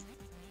shotgun?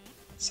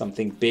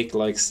 Something big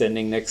like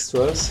standing next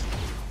to us?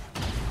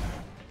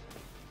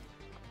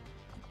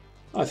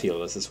 I feel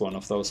this is one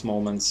of those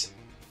moments.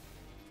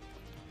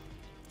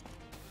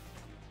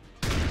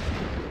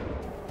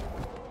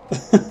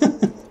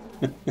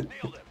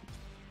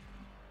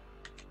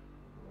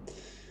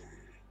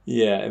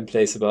 Yeah,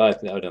 implaceable. I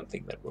don't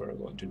think that we're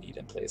going to need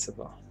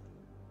implaceable.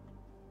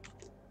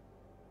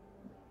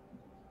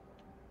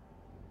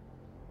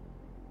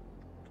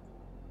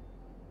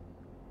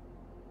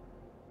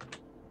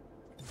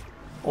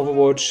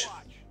 Overwatch.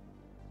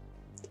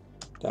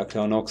 Dark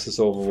Noxus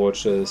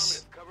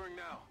overwatches. Covering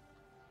now.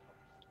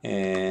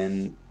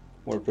 And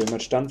we're pretty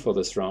much done for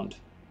this round.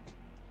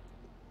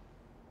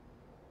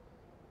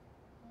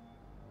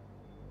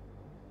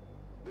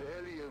 The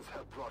aliens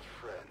have brought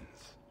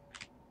friends.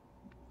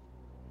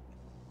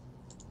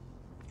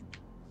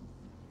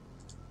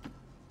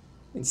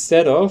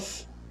 Instead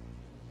of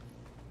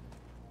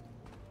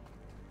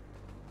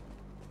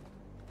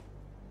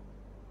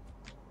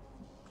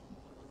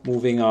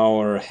moving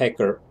our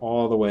hacker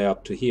all the way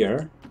up to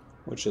here,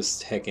 we're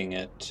just hacking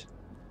it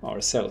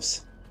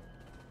ourselves.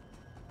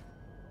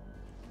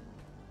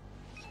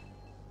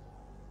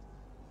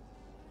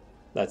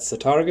 That's the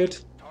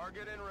target.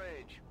 Target in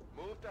range.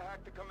 Move to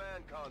hack the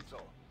command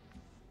console.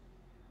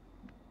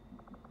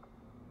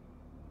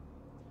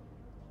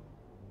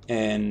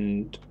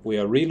 And we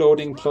are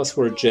reloading, plus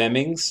we're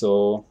jamming,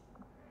 so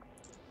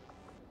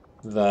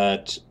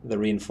that the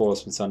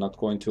reinforcements are not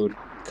going to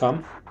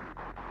come.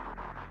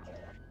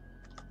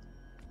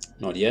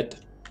 Not yet.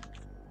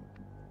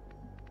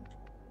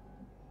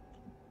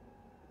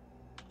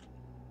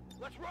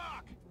 Let's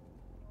rock.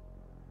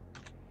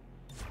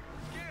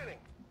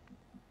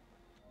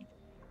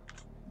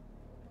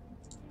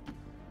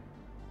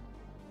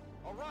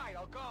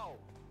 go.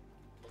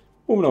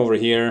 Moving over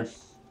here.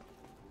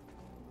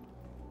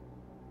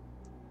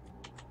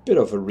 Bit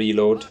of a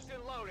reload. Locked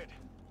and loaded.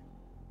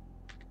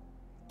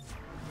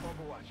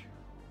 Overwatch.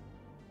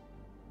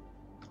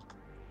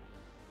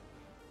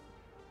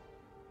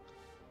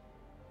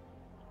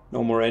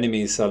 No more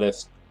enemies are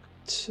left,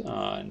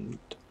 and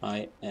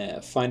I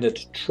find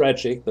it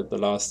tragic that the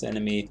last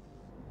enemy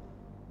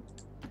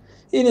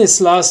in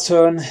his last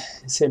turn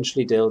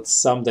essentially dealt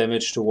some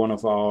damage to one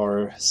of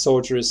our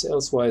soldiers.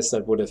 Elsewise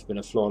that would have been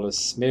a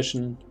flawless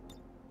mission.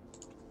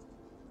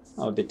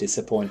 I'm a bit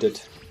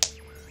disappointed.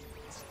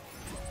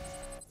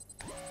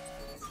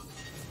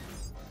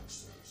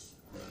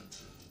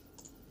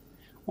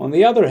 On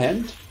the other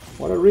hand,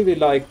 what I really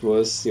liked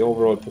was the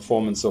overall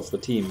performance of the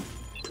team.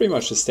 Pretty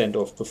much the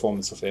standoff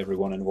performance of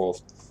everyone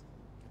involved.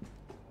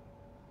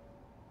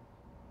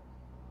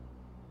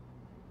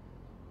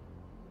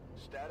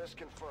 Status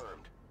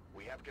confirmed.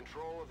 We have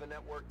control of the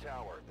network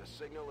tower. The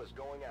signal is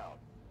going out.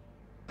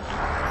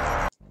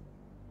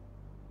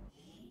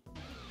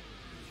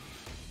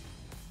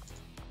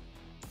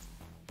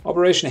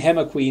 Operation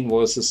Hammer Queen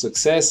was a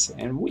success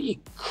and we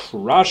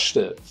crushed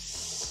it.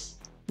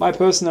 My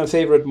personal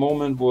favorite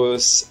moment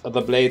was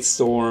the Blade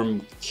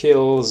Storm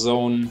kill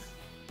zone,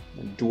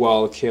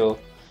 dual kill.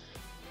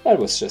 That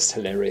was just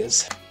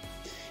hilarious.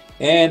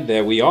 And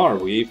there we are,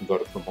 we even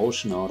got a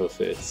promotion out of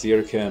it.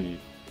 Syken.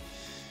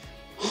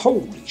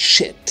 Holy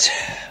shit.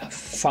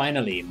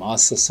 Finally,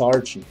 Master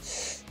Sergeant.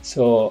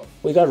 So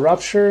we got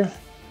Rupture.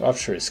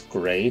 Rupture is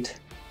great.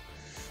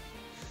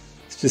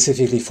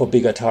 Specifically for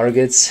bigger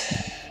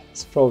targets.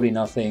 It's probably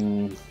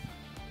nothing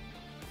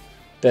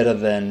better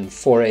than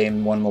 4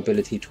 aim, 1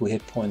 mobility, 2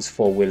 hit points,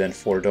 4 will and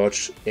 4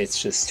 dodge.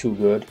 It's just too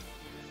good.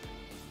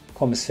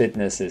 Comms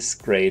fitness is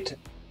great.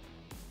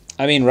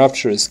 I mean,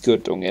 Rupture is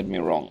good, don't get me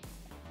wrong,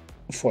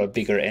 for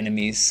bigger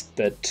enemies,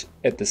 but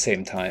at the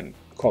same time,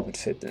 combat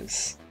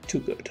fitness, too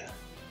good.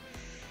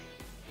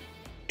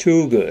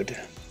 Too good.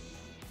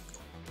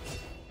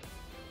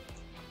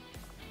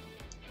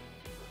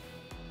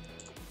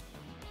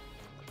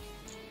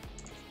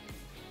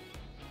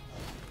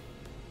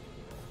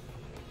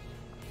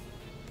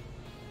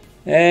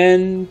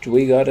 And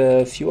we got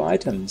a few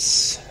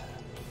items,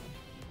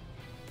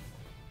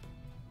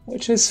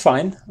 which is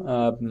fine.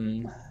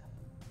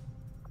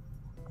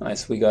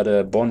 Nice, we got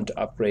a bond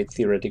upgrade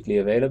theoretically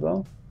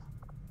available.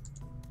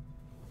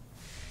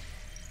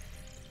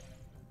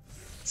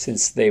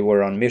 Since they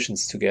were on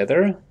missions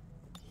together. And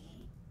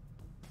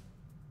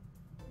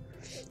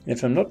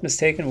if I'm not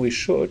mistaken, we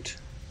should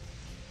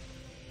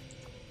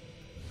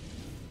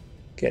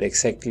get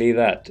exactly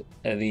that.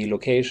 The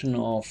location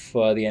of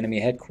the enemy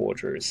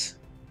headquarters.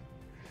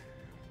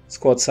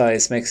 Squad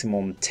size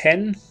maximum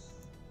 10.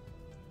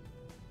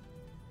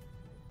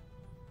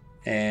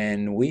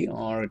 And we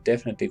are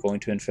definitely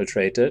going to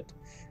infiltrate it.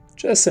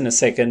 Just in a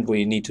second,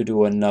 we need to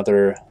do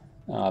another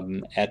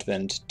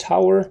Advent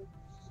Tower.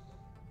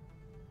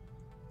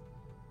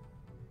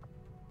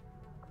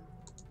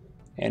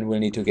 And we'll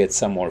need to get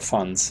some more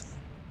funds.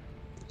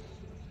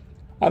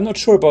 I'm not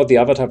sure about the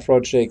Avatar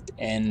project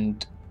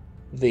and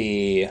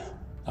the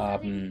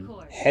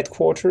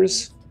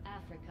headquarters.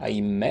 I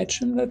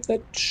imagine that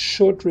that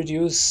should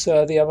reduce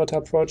the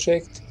Avatar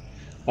project.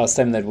 Last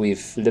time that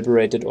we've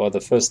liberated, or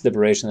the first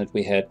liberation that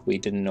we had, we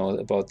didn't know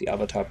about the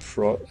Avatar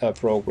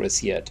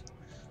progress yet.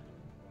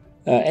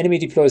 Enemy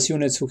deploys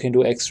units who can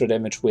do extra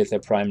damage with their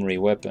primary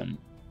weapon.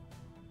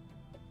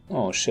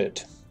 Oh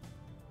shit.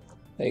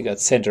 They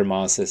got center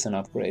mass as an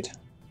upgrade.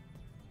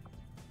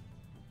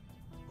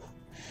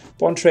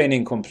 Bond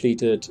training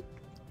completed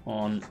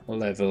on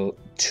level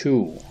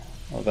 2.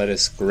 Well, that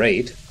is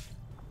great.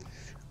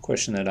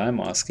 Question that I'm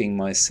asking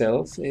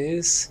myself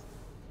is,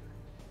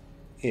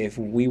 if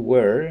we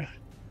were...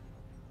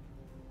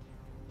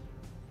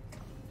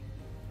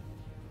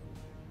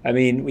 I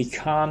mean, we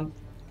can't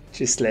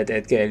just let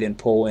Edgar Allan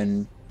Poe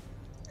and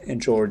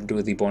Jordan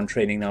do the bond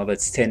training now.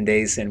 That's 10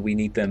 days and we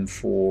need them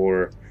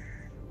for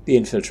the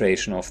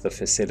infiltration of the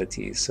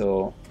facility.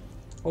 So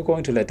we're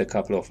going to let a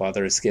couple of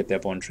others get their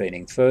bond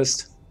training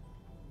first.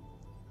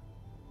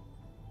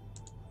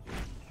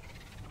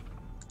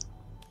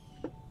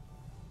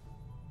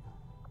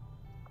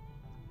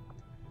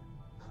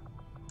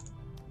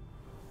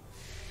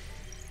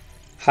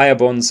 Higher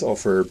bonds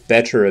offer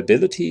better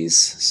abilities,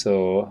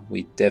 so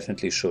we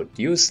definitely should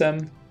use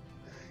them.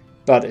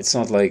 But it's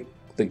not like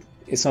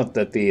it's not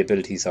that the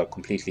abilities are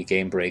completely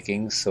game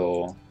breaking,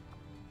 so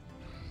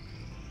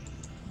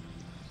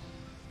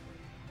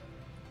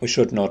we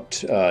should not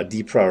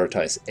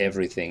deprioritize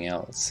everything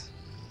else.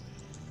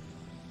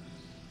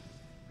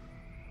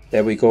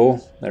 There we go.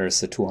 There's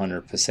the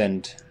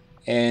 200%,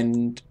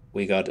 and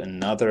we got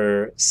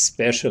another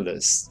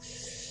specialist.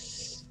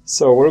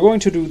 So we're going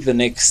to do the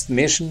next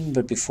mission,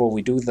 but before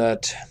we do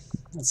that,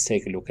 let's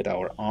take a look at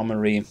our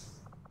armory.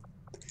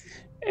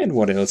 And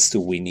what else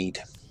do we need?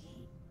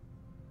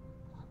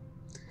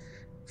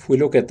 If we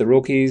look at the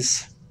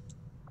rookies,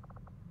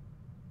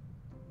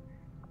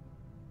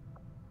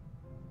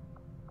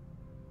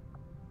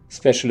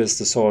 Specialist,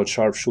 Assault,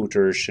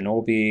 Sharpshooter,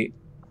 Shinobi,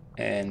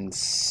 and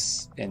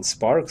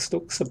Sparks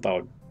looks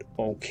about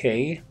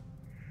okay.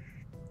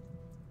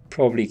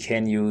 Probably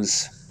can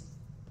use.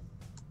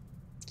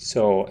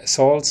 So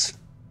assaults,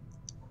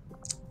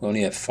 we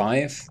only have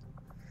 5.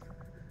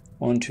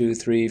 1, 2,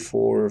 3,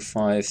 4,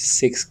 5,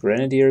 6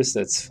 grenadiers.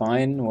 That's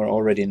fine. We're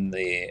already in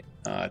the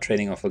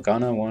training of a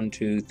gunner. 1,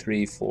 2,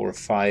 3, 4,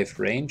 5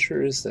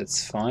 rangers.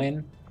 That's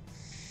fine.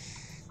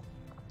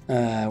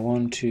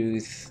 1, 2,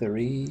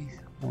 3.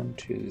 1,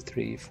 2,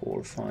 3,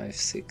 4, 5,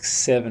 6,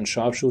 7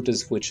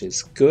 sharpshooters, which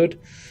is good.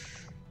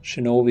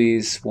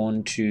 Shinobis,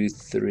 1, 2,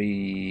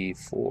 3,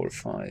 4,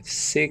 5,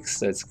 6.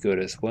 That's good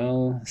as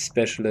well.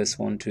 Specialists,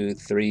 1, 2,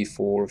 3,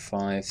 4,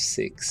 5,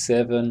 6,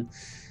 7.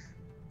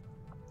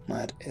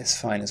 That is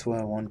fine as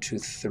well. 1, 2,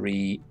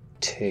 3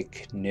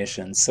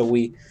 technicians. So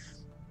we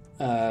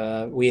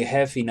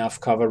have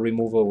enough cover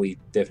removal. We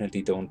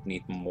definitely don't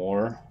need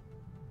more.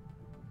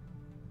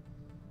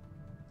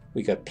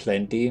 We got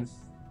plenty.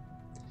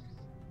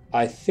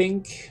 I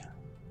think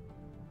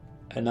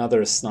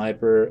another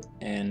sniper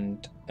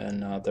and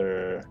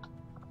another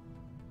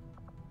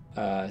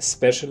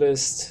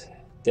specialist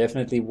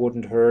definitely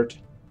wouldn't hurt.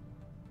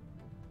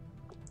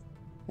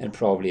 And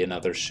probably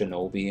another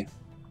shinobi.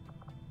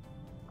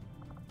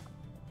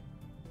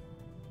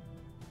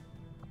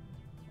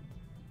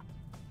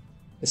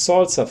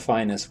 Assaults are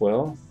fine as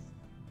well.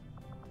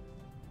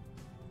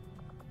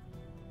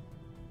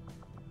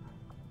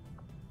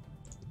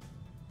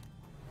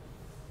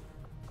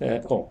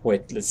 Oh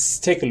wait, let's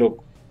take a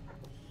look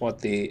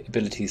what the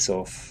abilities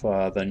of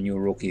the new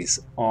rookies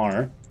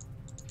are.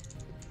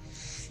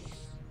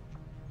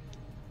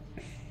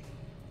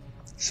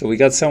 So we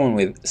got someone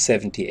with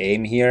 70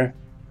 aim here.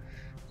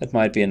 That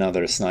might be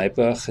another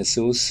sniper,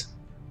 Jesus.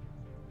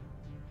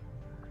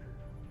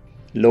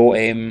 Low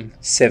aim,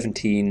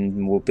 17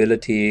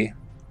 mobility.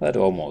 That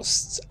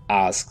almost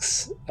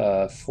asks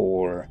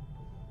for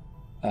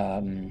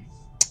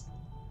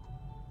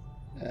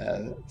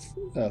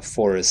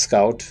a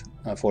scout,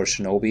 for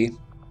shinobi.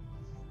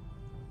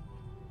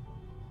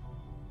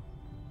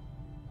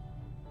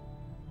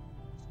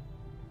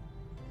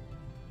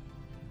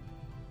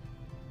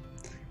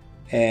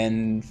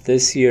 And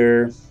this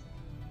year,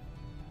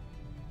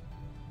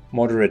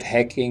 moderate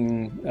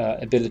hacking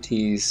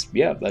abilities,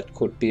 yeah, that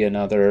could be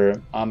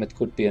another, Ahmed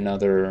could be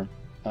another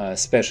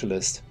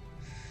specialist.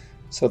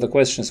 So the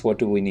question is, what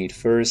do we need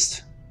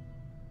first?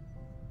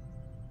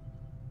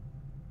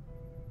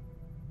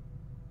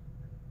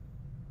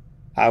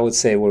 I would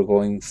say we're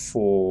going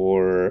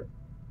for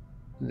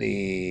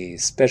the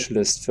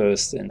specialist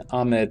first in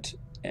Ahmed,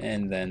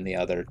 and then the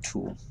other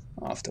 2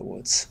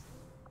 afterwards.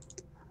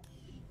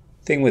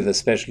 Thing with the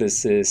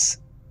specialists is,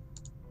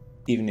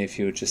 even if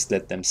you just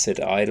let them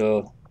sit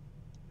idle,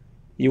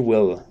 you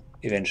will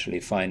eventually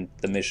find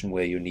the mission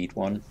where you need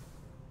one.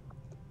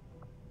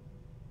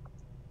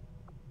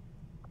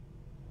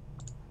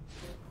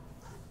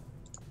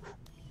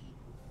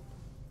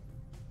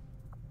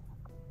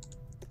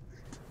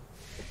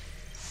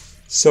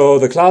 So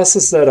the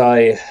classes that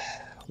I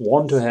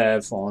want to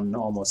have on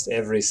almost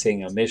every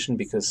single mission,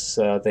 because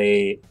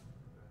they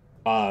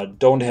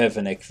don't have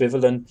an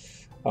equivalent,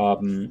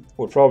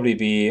 would probably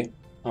be,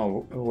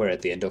 oh, we're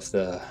at the end of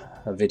the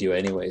video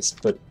anyways,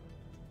 but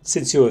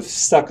since you have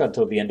stuck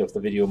until the end of the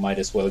video, might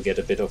as well get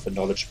a bit of a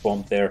knowledge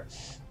bomb there.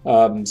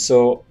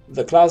 So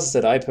the classes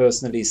that I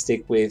personally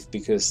stick with,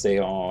 because they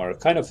are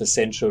kind of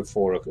essential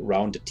for a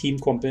rounded team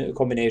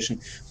combination,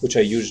 which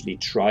I usually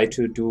try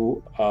to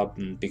do,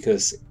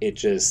 because it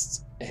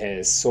just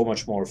has so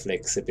much more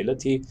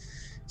flexibility.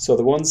 So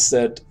the ones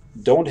that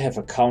don't have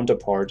a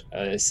counterpart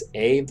is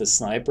the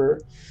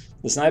sniper.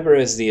 The sniper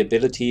has the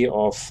ability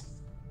of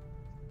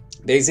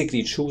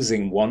basically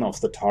choosing one of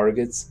the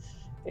targets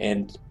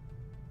and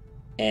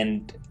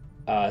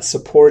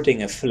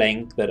supporting a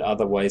flank that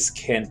otherwise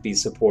can't be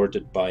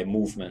supported by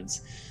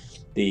movements.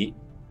 The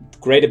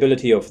great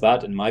ability of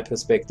that, in my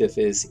perspective,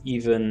 is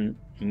even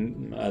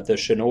the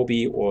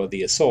shinobi or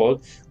the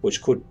assault,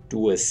 which could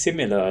do a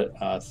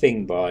similar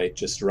thing by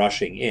just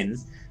rushing in,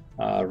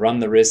 run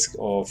the risk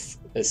of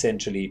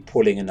essentially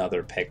pulling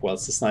another pack,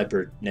 whilst the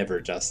sniper never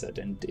does that.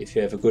 And if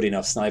you have a good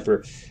enough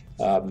sniper,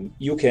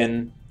 you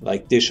can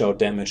like dish out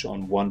damage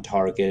on one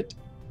target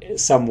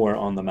somewhere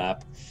on the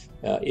map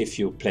if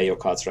you play your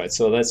cards right.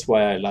 So that's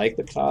why I like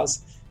the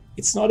class.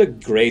 It's not a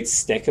great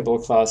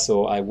stackable class,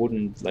 so I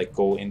wouldn't like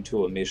go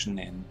into a mission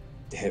and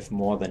have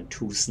more than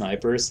 2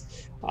 snipers.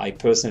 I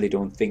personally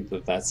don't think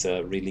that that's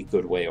a really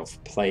good way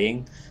of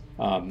playing.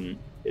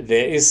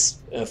 There is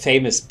a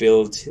famous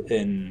build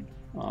in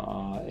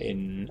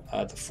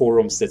the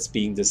forums that's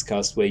being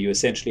discussed, where you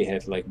essentially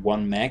have like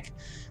one mech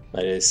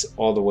that is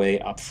all the way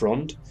up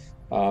front,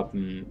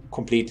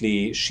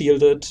 completely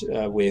shielded,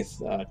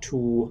 with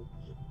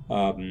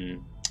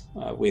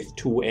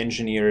two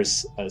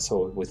engineers,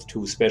 so with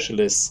 2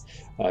 specialists,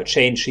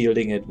 chain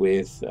shielding it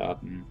with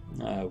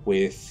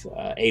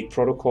 8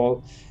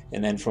 protocol,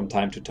 and then from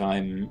time to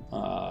time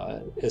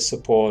a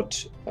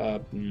support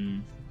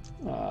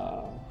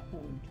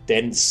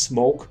dense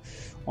smoke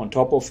on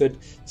top of it,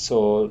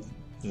 so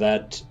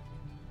that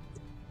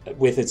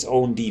with its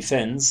own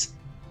defense,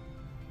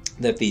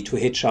 that the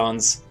to-hit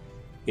chance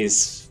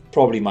is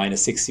probably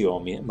 -60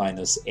 or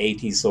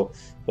 -80, so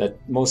that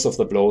most of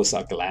the blows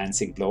are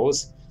glancing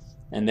blows,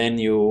 and then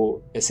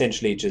you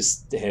essentially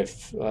just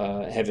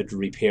have it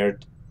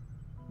repaired.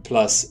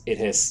 Plus, it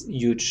has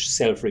huge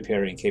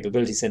self-repairing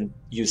capabilities, and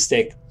you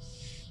stack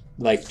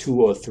like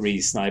 2 or 3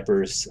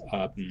 snipers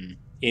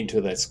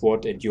into that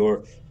squad, and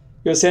you're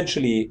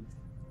essentially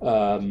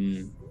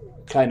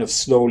kind of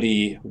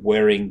slowly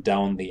wearing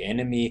down the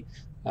enemy.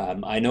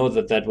 I know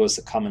that was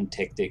a common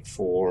tactic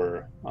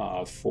for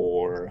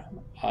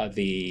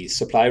the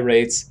supply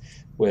raids,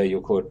 where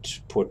you could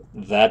put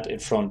that in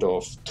front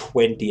of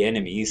 20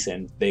 enemies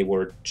and they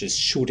were just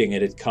shooting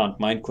at it, can't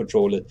mind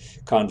control it,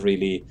 can't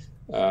really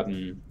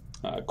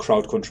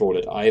crowd control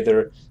it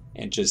either,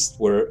 and just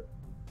were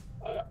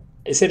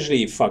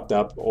essentially fucked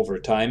up over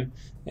time.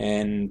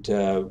 And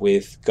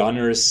with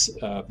gunners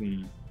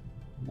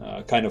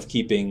kind of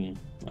keeping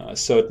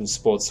certain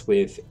spots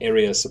with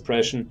area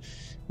suppression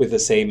with the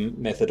same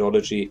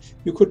methodology,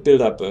 you could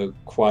build up a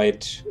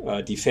quite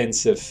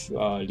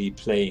defensively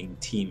playing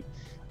team.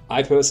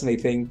 I personally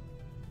think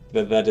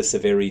that is a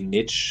very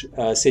niche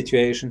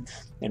situation,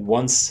 and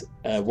once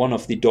one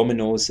of the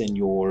dominoes in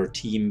your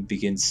team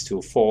begins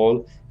to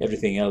fall,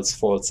 everything else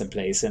falls in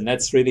place. And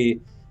that's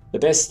really the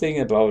best thing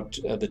about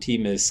the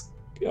team is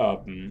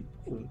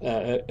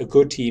a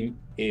good team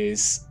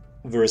is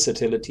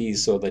versatility,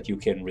 so that you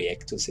can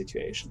react to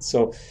situations.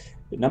 So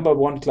the number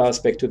one class,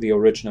 back to the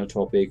original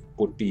topic,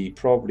 would be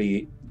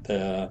probably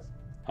the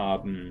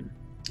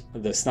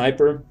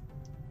sniper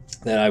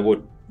that I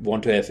would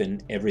want to have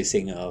in every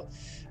single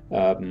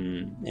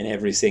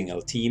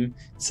team,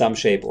 some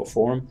shape or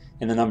form.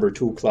 And the number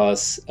 2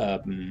 class,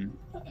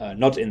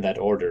 not in that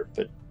order,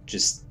 but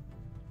just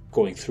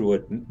going through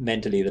it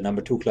mentally, the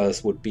number 2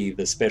 class would be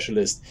the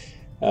specialist,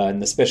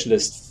 and the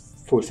specialist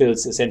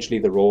fulfills essentially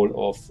the role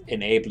of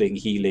enabling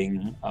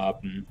healing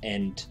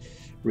and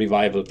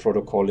revival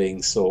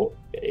protocoling. So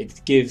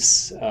it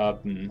gives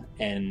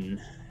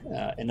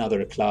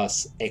another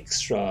class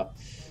extra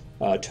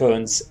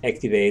turns,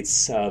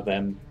 activates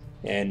them,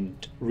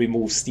 and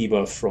removes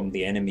debuff from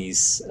the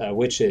enemies,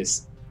 which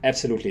is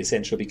absolutely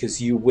essential, because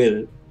you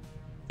will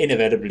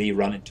inevitably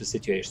run into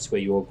situations where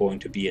you're going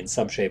to be in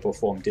some shape or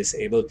form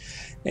disabled.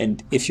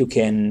 And if you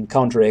can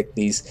counteract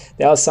these,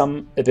 there are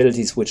some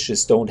abilities which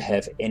just don't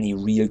have any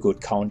real good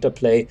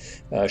counterplay.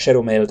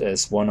 Shadow Mailed,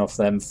 as one of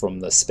them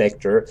from the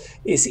Spectre,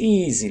 is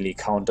easily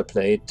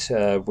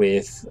counterplayed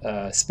with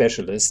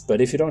Specialist. But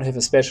if you don't have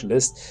a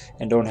Specialist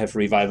and don't have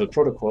Revival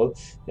Protocol,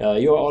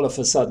 you're all of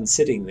a sudden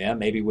sitting there,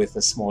 maybe with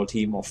a small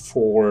team of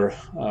 4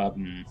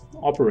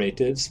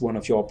 operatives. One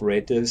of your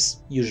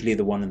operatives, usually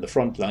the one in the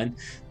front line,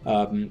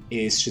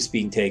 is just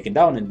being taken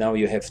down, and now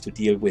you have to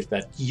deal with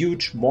that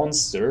huge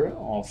monster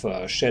of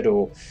a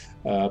shadow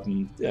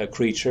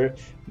creature,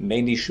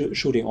 mainly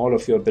shooting all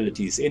of your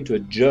abilities into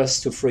it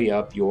just to free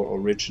up your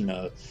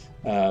original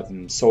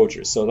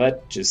soldiers. So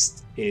that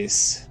just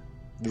is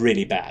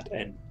really bad,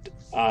 and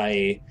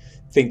I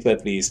think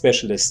that the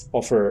specialists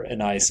offer a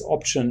nice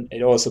option.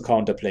 It also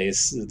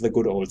counterplays the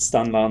good old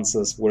stun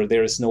lancers, where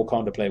there is no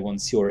counterplay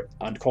once you're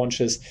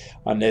unconscious,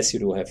 unless you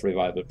do have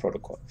revival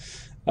protocol.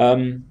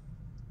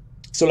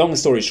 So long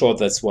story short,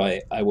 that's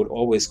why I would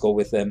always go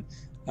with them.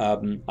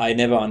 I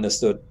never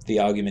understood the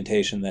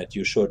argumentation that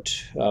you should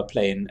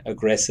play an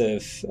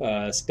aggressive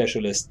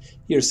specialist.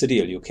 Here's the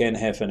deal: you can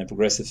have an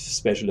aggressive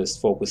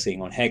specialist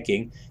focusing on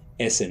hacking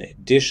as an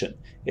addition.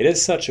 It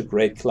is such a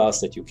great class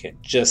that you can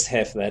just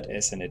have that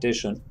as an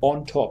addition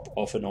on top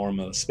of a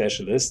normal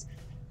specialist,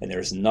 and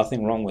there's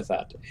nothing wrong with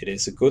that. It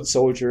is a good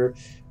soldier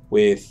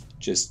with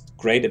just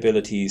great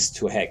abilities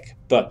to hack.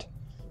 But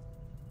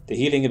the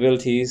healing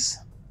abilities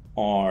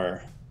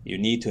are, you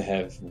need to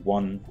have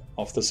one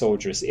of the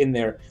soldiers in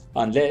there,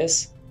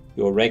 unless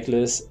you're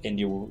reckless and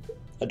you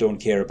don't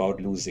care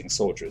about losing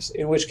soldiers,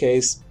 in which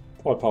case,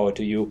 all power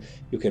to you.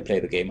 You can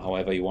play the game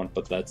however you want,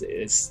 but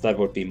that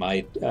would be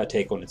my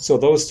take on it. So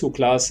those 2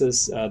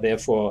 classes,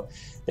 therefore,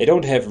 they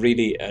don't have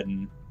really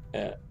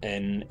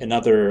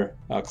another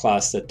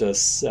class that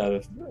does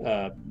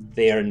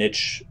their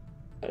niche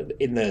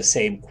in the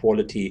same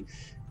quality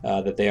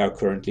that they are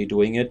currently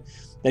doing it.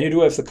 Then you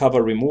do have the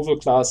cover removal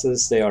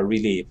classes. They are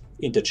really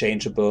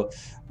interchangeable.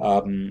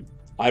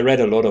 I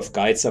read a lot of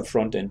guides up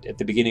front, and at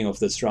the beginning of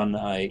this run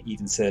I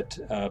even said,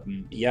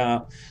 yeah,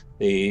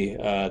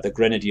 the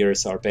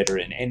Grenadiers are better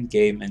in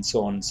endgame, and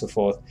so on and so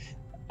forth.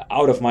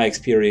 Out of my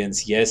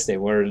experience, yes, they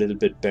were a little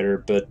bit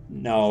better, but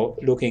now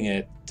looking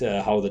at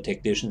how the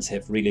technicians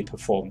have really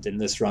performed in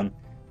this run,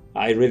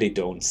 I really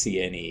don't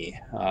see any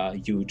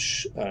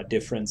huge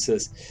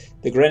differences.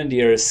 The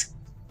Grenadiers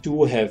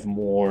do have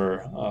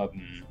more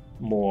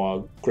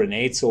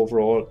grenades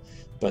overall,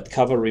 but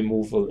cover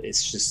removal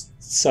is just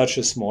such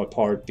a small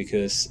part,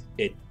 because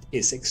it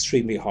is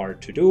extremely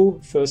hard to do,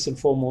 first and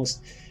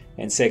foremost,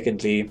 and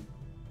secondly,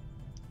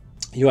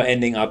 you are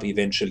ending up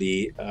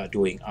eventually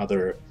doing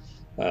other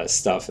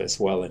stuff as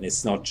well, and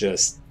it's not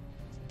just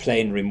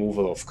plain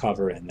removal of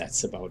cover, and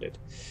that's about it.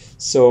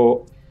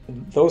 So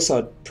those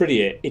are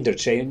pretty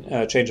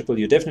interchangeable.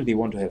 You definitely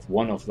want to have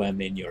one of them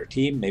in your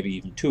team, maybe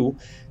even two,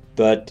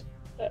 but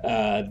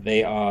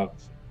they are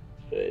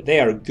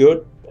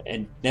good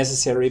and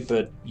necessary,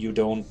 but you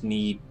don't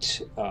need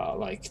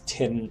like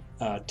 10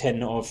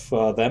 of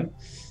them.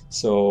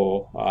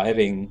 So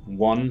having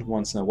one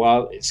once in a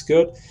while is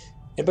good.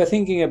 And by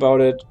thinking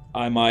about it,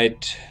 I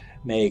might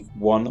make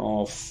one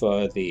of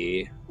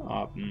the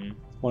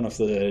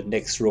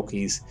next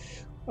rookies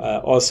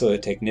also a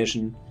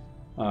technician.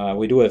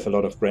 We do have a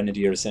lot of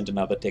grenadiers, and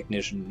another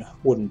technician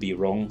wouldn't be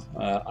wrong.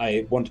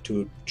 I wanted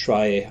to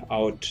try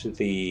out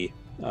the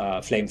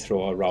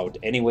flamethrower route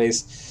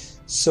anyways,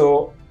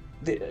 so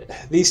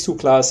these two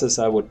classes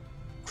I would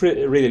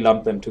really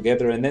lump them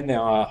together. And then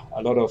there are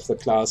a lot of the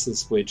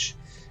classes which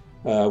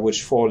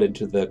fall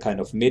into the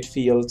kind of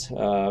midfield,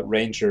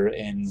 ranger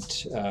and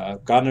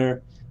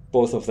gunner.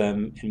 Both of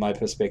them, in my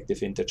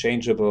perspective,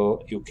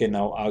 interchangeable. You can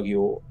now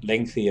argue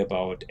lengthy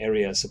about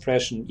area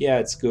suppression. Yeah,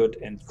 it's good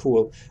and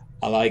cool.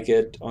 I like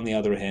it. On the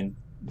other hand,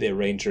 the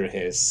ranger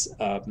has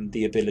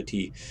the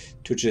ability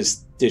to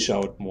just dish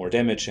out more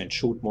damage and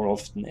shoot more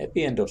often. At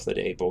the end of the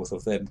day, both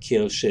of them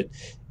kill shit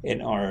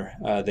and are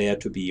there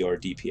to be your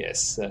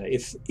DPS.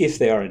 If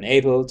they are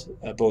enabled,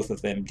 both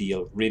of them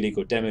deal really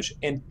good damage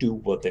and do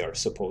what they are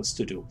supposed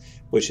to do,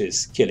 which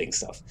is killing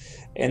stuff.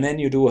 And then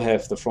you do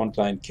have the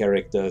frontline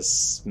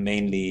characters,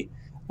 mainly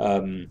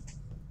the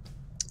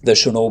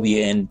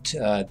Shinobi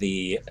and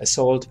the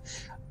Assault.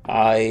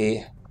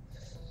 I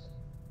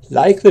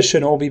like the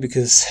Shinobi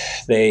because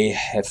they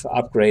have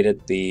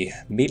upgraded the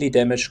melee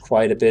damage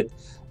quite a bit,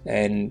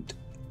 and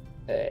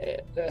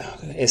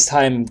as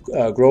time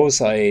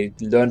grows, I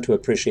learn to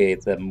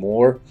appreciate them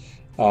more.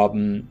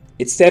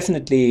 It's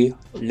definitely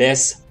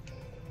less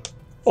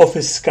of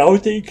a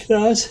scouting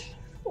class.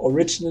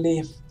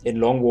 Originally, in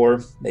Long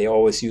War, they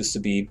always used to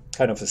be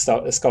kind of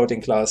a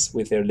scouting class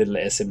with their little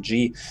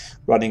SMG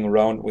running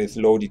around with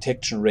low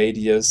detection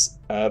radius.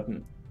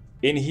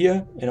 In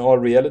here, in all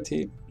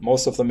reality,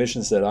 most of the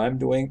missions that I'm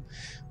doing,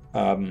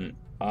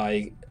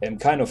 I am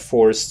kind of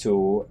forced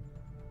to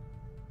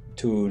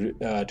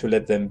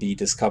let them be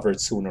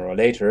discovered sooner or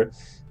later.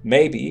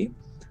 Maybe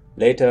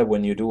later,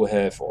 when you do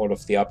have all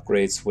of the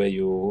upgrades where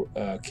you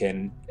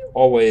can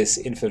always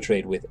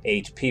infiltrate with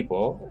 8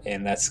 people,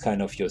 and that's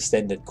kind of your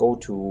standard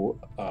go-to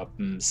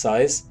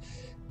size,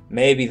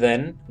 maybe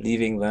then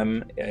leaving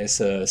them as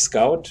a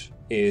scout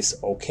is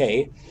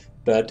okay.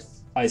 But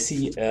I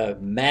see a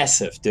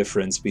massive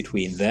difference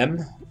between them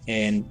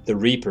and the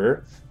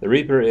Reaper. The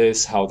Reaper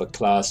is how the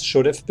class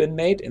should have been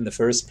made in the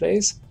first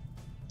place.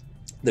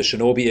 The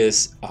Shinobi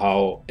is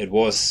how it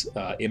was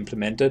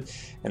implemented,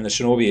 and the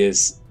Shinobi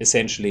is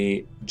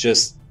essentially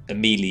just a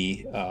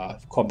melee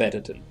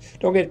combatant.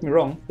 Don't get me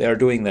wrong, they are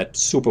doing that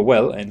super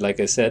well, and like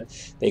I said,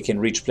 they can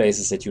reach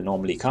places that you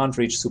normally can't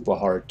reach, super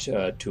hard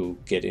to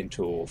get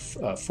into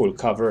full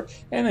cover,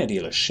 and they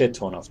deal a shit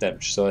ton of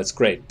damage, so it's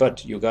great.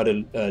 But you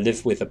gotta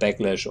live with the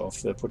backlash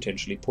of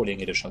potentially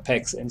pulling additional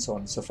packs and so on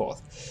and so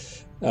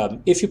forth.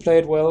 If you play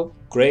it well,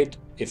 great.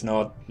 If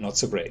not, not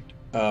so great.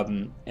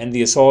 And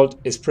the Assault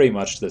is pretty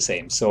much the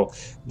same. So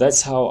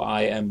that's how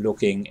I am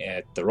looking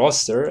at the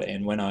roster.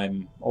 And when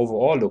I'm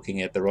overall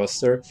looking at the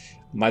roster,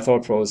 my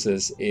thought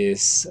process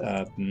is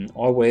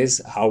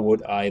always, how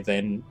would I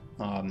then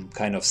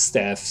kind of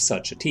staff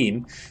such a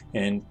team?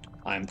 And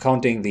I'm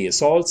counting the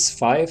Assaults,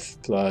 5,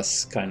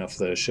 plus kind of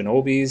the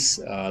Shinobis,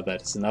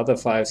 that's another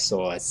 5,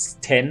 so that's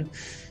 10.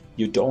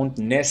 You don't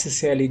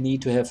necessarily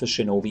need to have a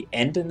Shinobi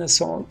and an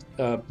Assault,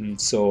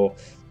 so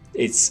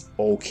it's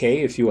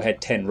okay if you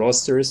had 10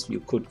 rosters, you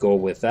could go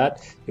with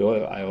that.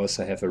 I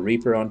also have a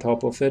Reaper on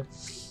top of it.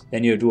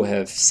 Then you do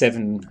have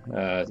 6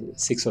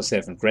 or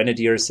 7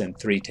 Grenadiers and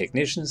 3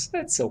 Technicians.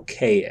 That's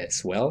okay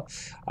as well.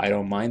 I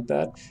don't mind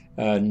that.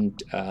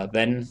 And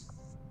then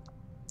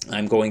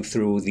I'm going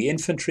through the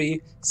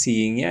infantry,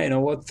 seeing, yeah, you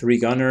know what, 3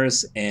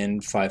 Gunners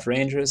and 5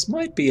 Rangers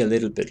might be a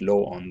little bit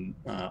low on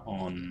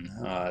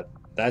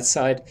that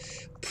side.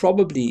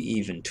 Probably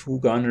even 2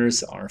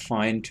 Gunners are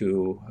fine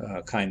to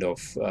kind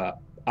of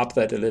up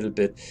that a little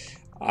bit.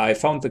 I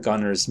found the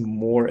Gunners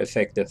more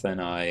effective than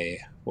I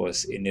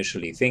was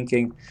initially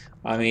thinking.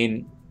 I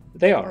mean,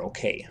 they are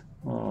okay.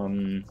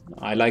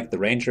 I like the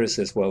Rangers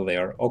as well. They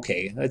are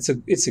okay.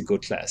 It's a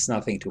good class,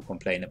 nothing to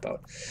complain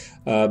about.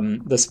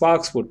 The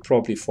Sparks would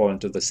probably fall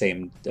into the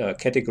same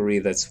category.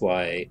 That's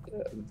why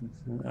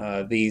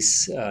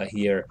these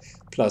here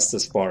plus the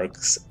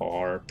Sparks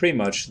are pretty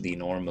much the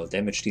normal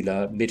damage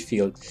dealer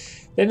midfield.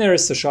 Then there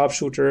is the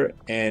Sharpshooter,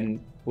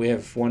 and we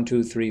have 1,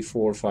 2, 3,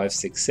 4, 5,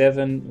 6,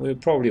 7. We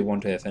probably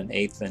want to have an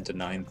 8th and a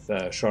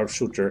 9th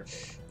Sharpshooter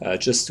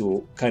just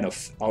to kind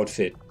of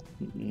outfit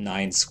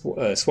 9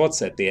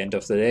 SWATs at the end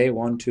of the day.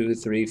 1, 2,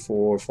 3,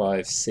 4,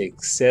 5,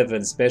 6,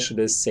 7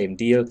 specialists, same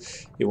deal.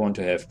 You want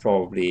to have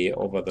probably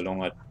over the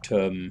longer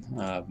term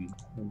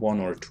 1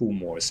 or 2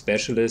 more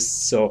specialists.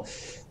 So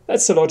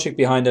that's the logic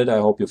behind it. I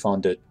hope you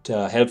found it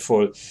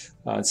helpful.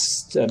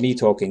 It's me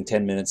talking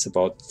 10 minutes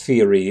about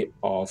theory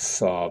of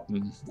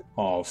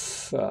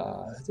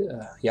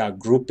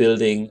group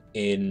building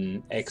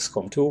in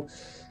XCOM2.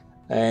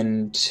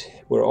 And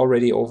we're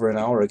already over an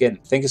hour again.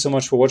 Thank you so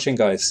much for watching,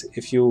 guys.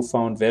 If you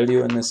found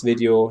value in this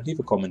video, leave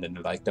a comment and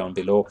a like down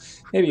below.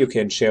 Maybe you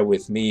can share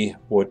with me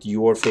what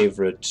your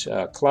favorite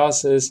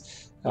class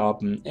is,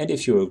 and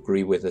if you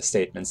agree with the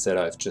statements that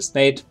I've just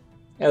made.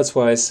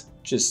 Elsewise,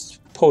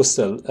 just post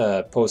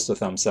a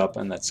thumbs up,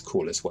 and that's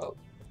cool as well.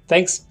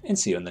 Thanks, and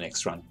see you in the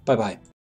next run. Bye-bye.